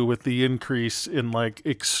to do with the increase in like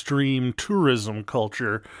extreme tourism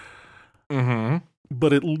culture. Mm-hmm.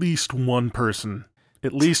 But at least one person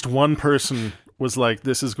was like,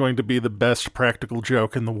 this is going to be the best practical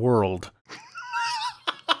joke in the world.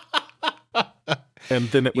 And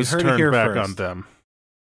then it was turned back on them.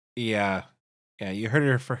 Yeah, you heard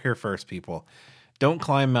it here first, people. Don't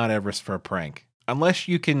climb Mount Everest for a prank. Unless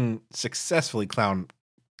you can successfully climb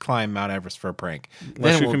Mount Everest for a prank.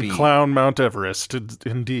 Unless you can clown Mount Everest,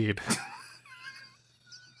 indeed.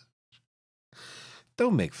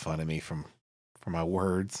 Don't make fun of me for my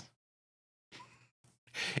words.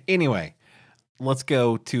 Anyway, let's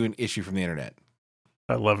go to an issue from the internet.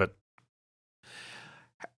 I love it.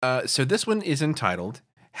 So this one is entitled,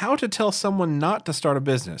 How to Tell Someone Not to Start a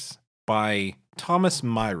Business by Thomas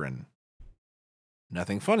Myron.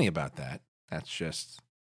 Nothing funny about that. That's just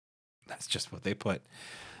what they put.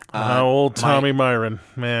 Old Tommy Myron.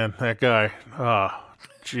 Man, that guy.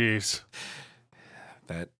 Jeez.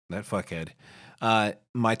 That fuckhead.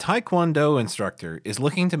 My Taekwondo instructor is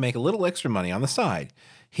looking to make a little extra money on the side.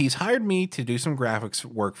 He's hired me to do some graphics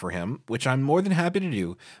work for him, which I'm more than happy to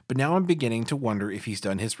do, but now I'm beginning to wonder if he's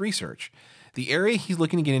done his research. The area he's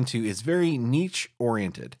looking to get into is very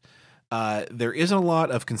niche-oriented. There isn't a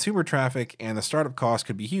lot of consumer traffic, and the startup cost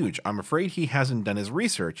could be huge. I'm afraid he hasn't done his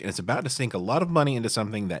research, and is about to sink a lot of money into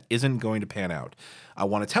something that isn't going to pan out. I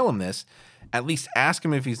want to tell him this, at least ask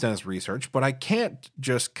him if he's done his research, but I can't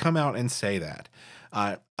just come out and say that.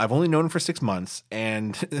 I've only known him for 6 months,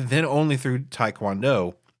 and then only through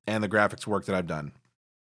Taekwondo and the graphics work that I've done.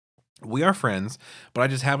 We are friends, but I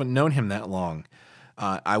just haven't known him that long.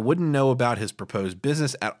 I wouldn't know about his proposed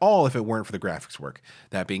business at all if it weren't for the graphics work.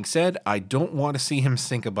 That being said, I don't want to see him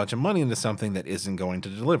sink a bunch of money into something that isn't going to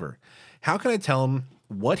deliver. How can I tell him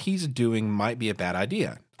what he's doing might be a bad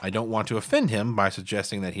idea? I don't want to offend him by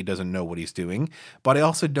suggesting that he doesn't know what he's doing, but I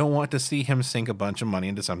also don't want to see him sink a bunch of money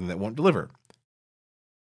into something that won't deliver.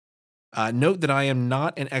 Note that I am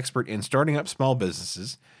not an expert in starting up small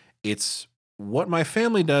businesses. It's what my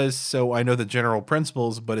family does, so I know the general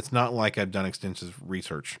principles, but it's not like I've done extensive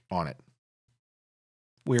research on it.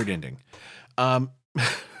 Weird ending. I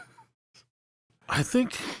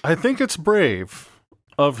think it's brave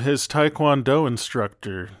of his Taekwondo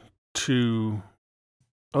instructor to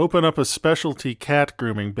open up a specialty cat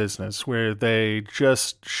grooming business where they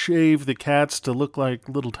just shave the cats to look like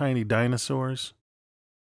little tiny dinosaurs.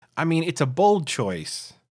 I mean, it's a bold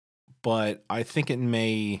choice, but I think it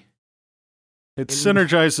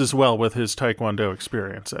synergizes well with his Taekwondo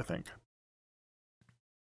experience, I think.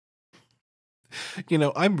 You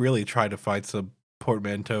know, I'm really trying to find some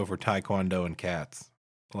portmanteau for Taekwondo and cats.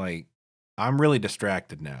 Like, I'm really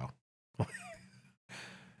distracted now.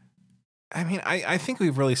 I mean, I think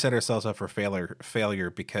we've really set ourselves up for failure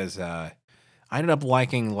because I ended up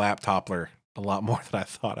liking Laptopler a lot more than I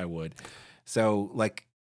thought I would. So, like,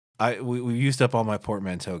 we used up all my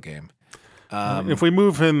portmanteau game. If we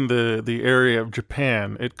move in the area of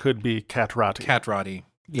Japan, it could be Catrati. Catrati.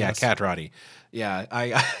 Yeah, Yes. Catrati. Yeah,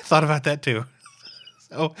 I thought about that too.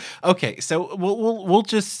 So, okay, so we'll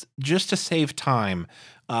just to save time,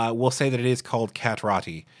 we'll say that it is called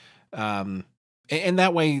Catrati. And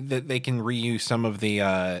that way that they can reuse some of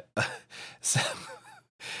the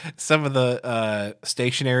some of the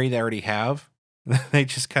stationery they already have. They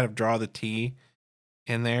just kind of draw the T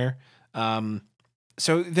in there.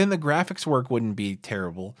 So then the graphics work wouldn't be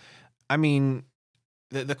terrible. I mean,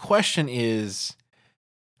 the question is,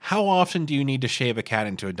 how often do you need to shave a cat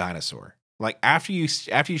into a dinosaur? Like after you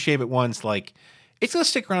shave it once, like it's gonna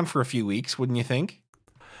stick around for a few weeks, wouldn't you think?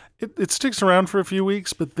 It sticks around for a few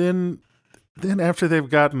weeks, but then after they've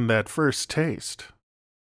gotten that first taste,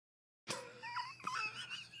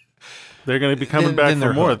 they're going to be coming back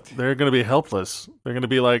for more. Hooked. They're going to be helpless. They're going to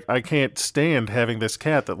be like, I can't stand having this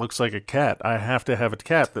cat that looks like a cat. I have to have a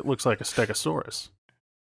cat that looks like a Stegosaurus.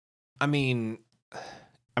 I mean,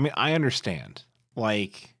 I understand.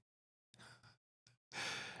 Like,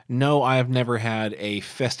 no, I have never had a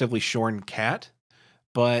festively shorn cat,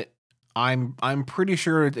 but I'm pretty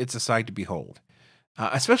sure it's a sight to behold.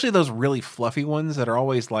 Especially those really fluffy ones that are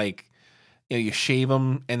always like, you know, you shave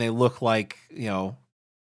them and they look like, you know,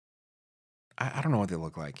 I don't know what they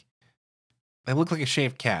look like. They look like a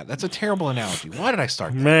shaved cat. That's a terrible analogy. Why did I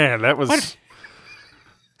start that? Man, that was...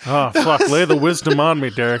 Oh, fuck. Lay the wisdom on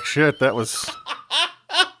me, Derek. Shit, that was...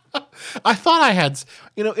 I thought I had...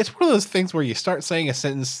 You know, it's one of those things where you start saying a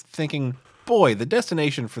sentence thinking, boy, the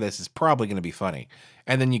destination for this is probably going to be funny.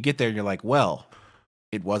 And then you get there and you're like, well,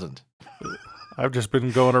 it wasn't. I've just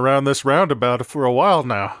been going around this roundabout for a while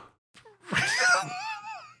now.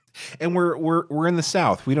 And we're in the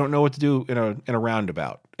South. We don't know what to do in a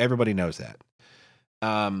roundabout. Everybody knows that.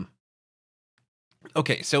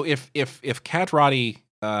 Okay, so if Catrati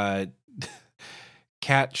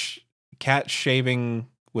cat shaving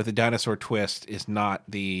with a dinosaur twist is not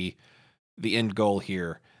the end goal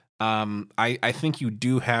here, I think you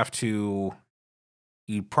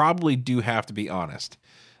probably do have to be honest.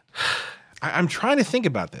 I'm trying to think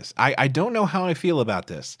about this. I don't know how I feel about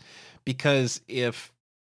this, because if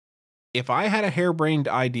I had a harebrained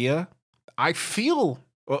idea, I feel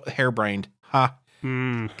harebrained,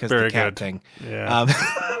 because the cat thing. Yeah.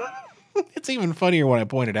 It's even funnier when I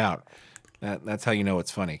point it out. That's how you know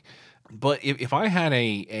it's funny. But if I had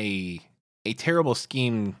a terrible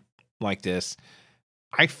scheme like this,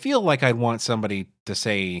 I feel like I'd want somebody to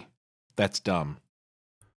say that's dumb.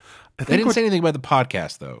 They didn't say anything about the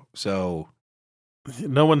podcast though, so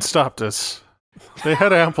no one stopped us. They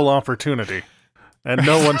had ample opportunity, and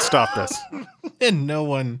no one stopped us. And no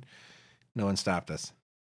one stopped us.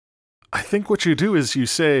 I think what you do is you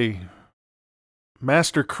say,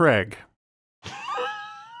 Master Craig,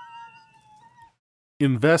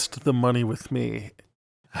 invest the money with me.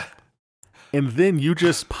 And then you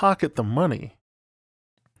just pocket the money.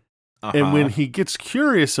 Uh-huh. And when he gets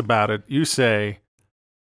curious about it, you say,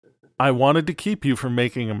 I wanted to keep you from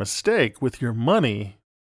making a mistake with your money,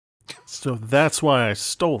 so that's why I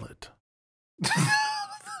stole it.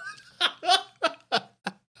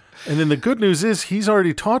 And then the good news is he's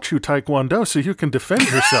already taught you Taekwondo, so you can defend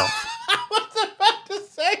yourself.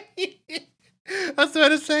 I was about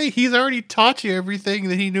to say, he's already taught you everything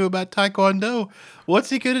that he knew about Taekwondo. What's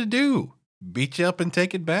he going to do? Beat you up and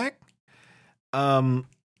take it back?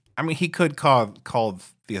 I mean, he could call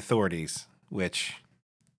the authorities, which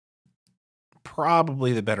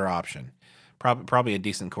probably the better option. Probably a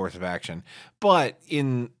decent course of action. But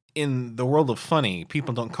in the world of funny,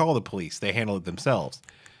 people don't call the police; they handle it themselves.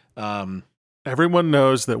 Everyone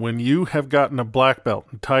knows that when you have gotten a black belt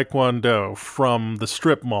in Taekwondo from the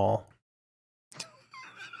strip mall,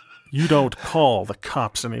 you don't call the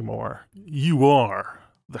cops anymore. You are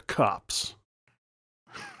the cops.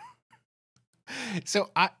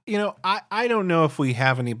 So I don't know if we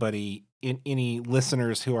have any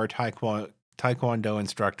listeners who are Taekwondo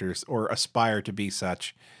instructors or aspire to be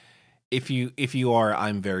such. If you are,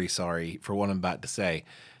 I'm very sorry for what I'm about to say.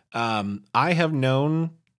 I have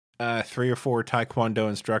known 3 or 4 Taekwondo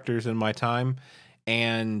instructors in my time,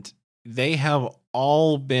 and they have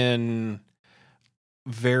all been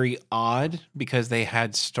very odd because they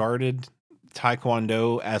had started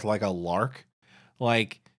Taekwondo as like a lark.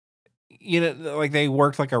 Like, like they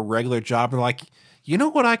worked like a regular job and like, you know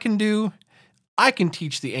what I can do? I can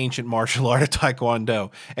teach the ancient martial art of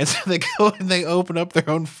Taekwondo. And so they go and they open up their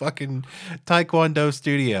own fucking Taekwondo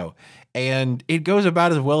studio. And it goes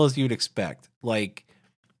about as well as you'd expect. Like,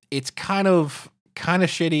 it's kind of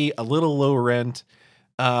shitty, a little low rent.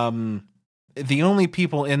 The only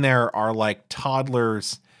people in there are like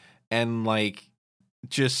toddlers and like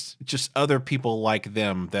just other people like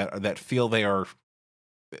them that feel that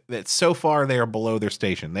so far they are below their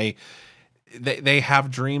station. They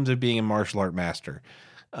have dreams of being a martial art master.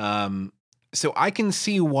 So I can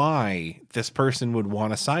see why this person would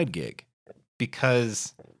want a side gig,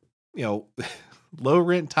 because, low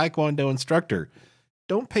rent Taekwondo instructor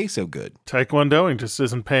don't pay so good. Taekwondoing just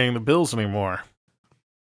isn't paying the bills anymore.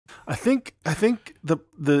 I think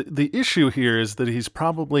the issue here is that he's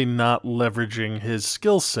probably not leveraging his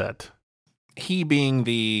skill set. He being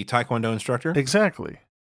the Taekwondo instructor? Exactly.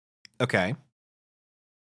 Okay.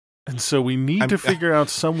 And so we need to figure out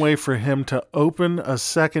some way for him to open a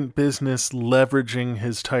second business leveraging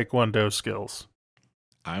his Taekwondo skills.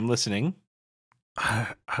 I'm listening.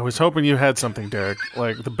 I was hoping you had something, Derek.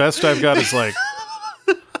 Like, the best I've got is like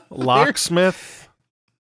locksmith.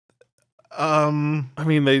 I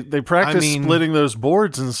mean, they practice splitting those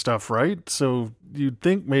boards and stuff, right? So you'd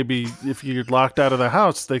think maybe if you're locked out of the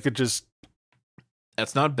house, they could just.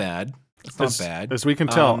 That's not bad. It's not bad. As we can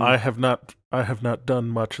tell, I have not done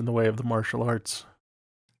much in the way of the martial arts.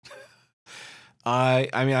 I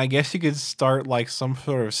mean, I guess you could start like some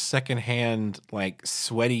sort of secondhand, like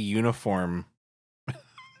sweaty uniform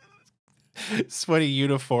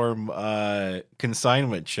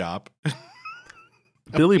consignment shop.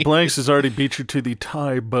 Billy Blanks has already beat you to the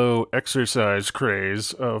Tae Bo exercise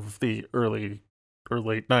craze of the early or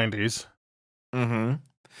late 90s. Mm-hmm.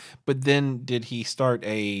 But then did he start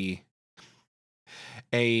a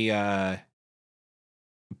Billy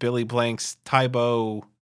Blanks Tae Bo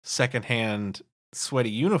secondhand sweaty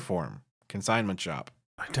uniform consignment shop?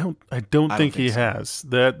 I don't think he has.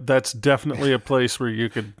 That's definitely a place where you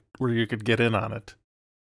could get in on it.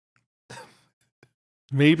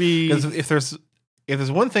 Maybe if there's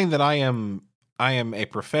one thing that I am a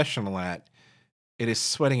professional at, it is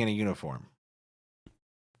sweating in a uniform.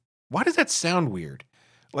 Why does that sound weird?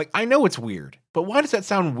 Like, I know it's weird, but why does that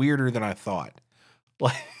sound weirder than I thought?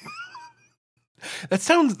 Like, that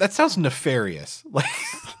sounds nefarious. Like,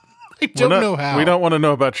 I don't know how. We don't want to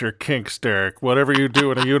know about your kinks, Derek. Whatever you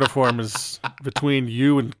do in a uniform is between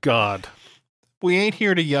you and God. We ain't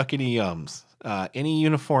here to yuck any yums. Any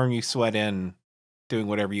uniform you sweat in, doing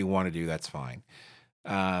whatever you want to do, that's fine.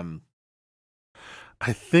 I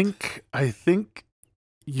think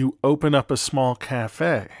you open up a small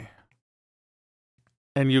cafe,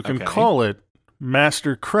 and you can call it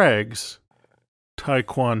Master Craig's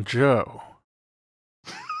Taekwondo.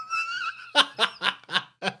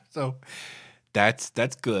 So that's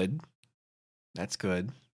good. That's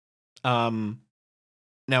good. Now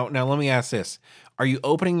let me ask this. Are you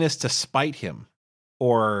opening this to spite him,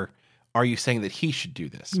 or are you saying that he should do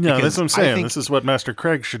this? No, that's what I'm saying. This is what Master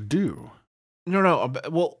Craig should do. No.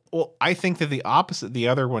 Well, I think that the opposite, the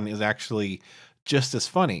other one, is actually just as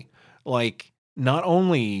funny. Like, not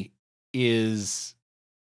only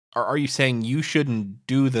are you saying you shouldn't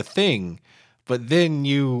do the thing, but then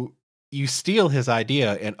you steal his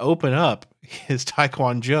idea and open up his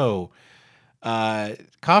Taekwondo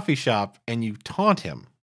coffee shop and you taunt him.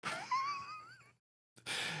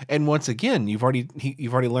 And once again, you've already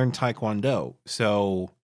learned Taekwondo, so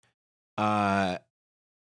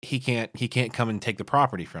he can't come and take the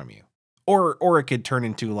property from you. Or it could turn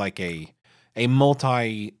into like a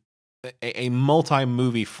multi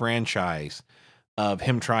movie franchise of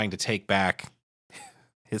him trying to take back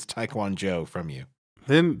his Taekwondo from you.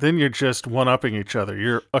 Then you're just one-upping each other.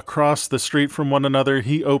 You're across the street from one another.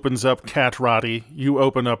 He opens up Cat Roddy. You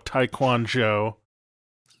open up Taekwondo.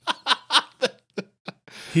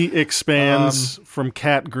 He expands from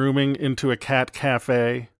cat grooming into a cat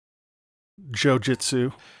cafe.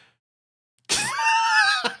 Jiu-jitsu.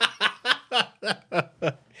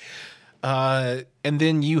 And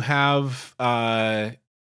then you have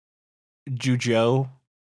Jujo.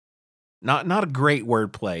 Not a great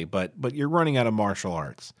wordplay, but you're running out of martial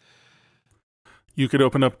arts. You could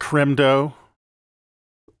open up Cremdo,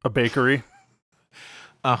 a bakery.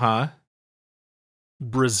 Uh-huh.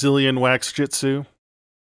 Brazilian wax jitsu.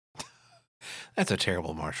 That's a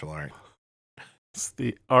terrible martial art. It's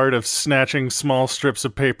the art of snatching small strips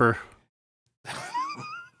of paper.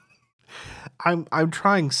 I'm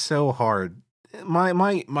trying so hard.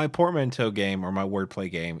 My portmanteau game or my wordplay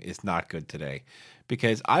game is not good today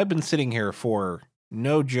because I've been sitting here for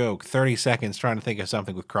no joke 30 seconds trying to think of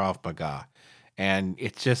something with Krav Maga, and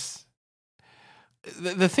it's just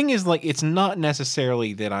the thing is, like, it's not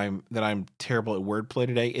necessarily that I'm terrible at wordplay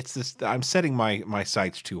today. It's just I'm setting my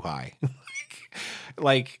sights too high.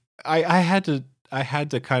 like I had to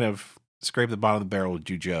kind of scrape the bottom of the barrel with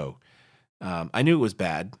Jujo. I knew it was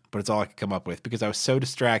bad, but it's all I could come up with because I was so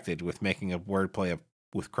distracted with making a wordplay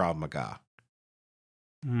with Krav Maga.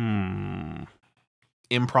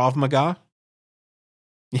 Improv Maga?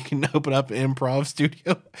 You can open up an improv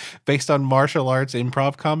studio based on martial arts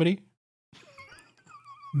improv comedy?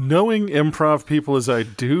 Knowing improv people as I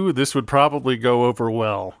do, this would probably go over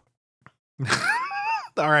well.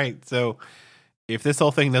 All right, so if this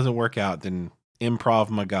whole thing doesn't work out, then Improv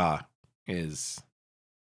Maga is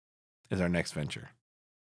our next venture.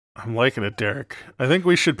 I'm liking it, Derek. I think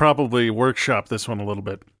we should probably workshop this one a little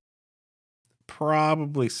bit.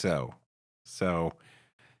 Probably so. So,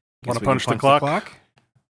 want to punch the clock?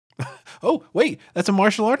 Oh, wait, that's a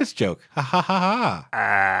martial artist joke. Ha ha ha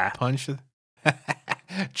ha. Punch the...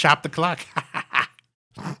 Chop the clock.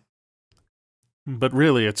 But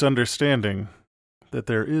really, it's understanding that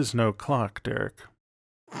there is no clock, Derek.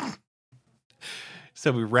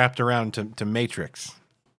 So we wrapped around to Matrix.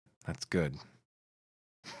 That's good.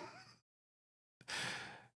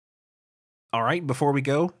 All right, before we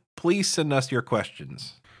go, please send us your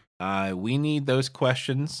questions. We need those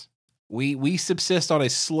questions. We subsist on a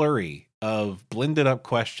slurry of blended up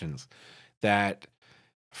questions that,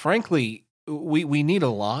 frankly, we need a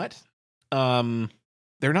lot.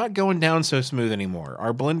 They're not going down so smooth anymore.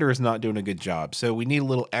 Our blender is not doing a good job. So we need a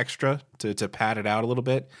little extra to pad it out a little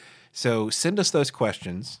bit. So send us those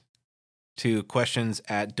questions to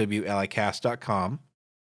questions@wlicast.com.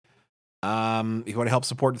 If you want to help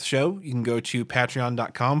support the show, you can go to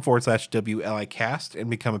patreon.com/WLIcast and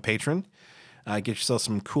become a patron. Get yourself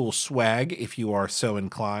some cool swag if you are so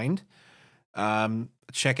inclined.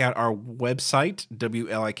 Check out our website,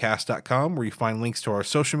 WLIcast.com, where you find links to our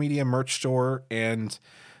social media, merch store, and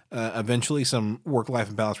eventually some work-life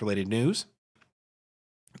and balance related news.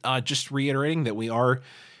 Just reiterating that we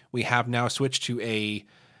have now switched to a,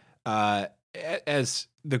 as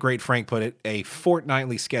the great Frank put it, a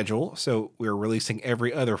fortnightly schedule. So we're releasing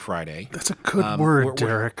every other Friday. That's a good word,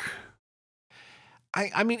 Derek.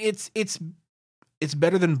 I mean, it's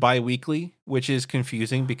better than bi-weekly, which is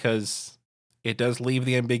confusing because it does leave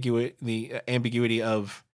the ambiguity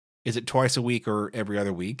of, is it twice a week or every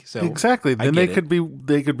other week? So exactly. Then they could be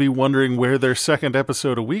wondering where their second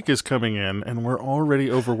episode a week is coming in, and we're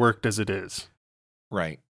already overworked as it is.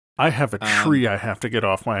 Right. I have a tree I have to get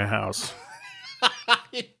off my house.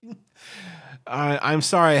 I'm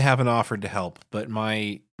sorry I haven't offered to help, but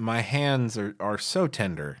my hands are so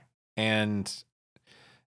tender, and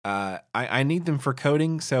I need them for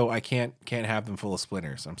coating, so I can't have them full of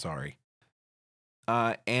splinters. I'm sorry.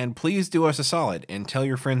 And please do us a solid and tell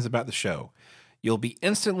your friends about the show. You'll be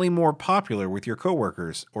instantly more popular with your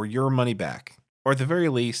coworkers, or your money back. Or at the very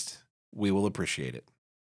least, we will appreciate it.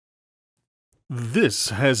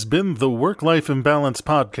 This has been the Work-Life Imbalance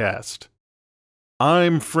Podcast.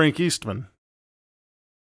 I'm Frank Eastman.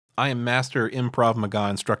 I am Master Improv Maga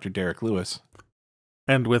Instructor Derek Lewis.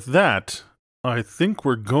 And with that, I think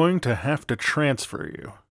we're going to have to transfer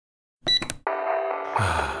you.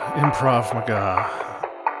 Improv Maga.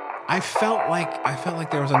 I felt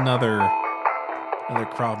like there was another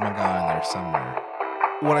Krav Maga in there somewhere.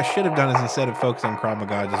 What I should have done is, instead of focus on Krav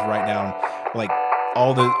Maga, just write down like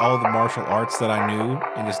all the martial arts that I knew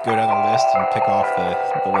and just go down the list and pick off the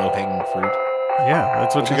low hanging fruit. Yeah,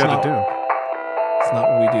 that's what you got to do. It's not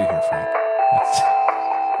what we do here, Frank.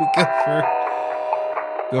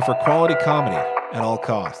 We go for quality comedy at all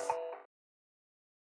costs.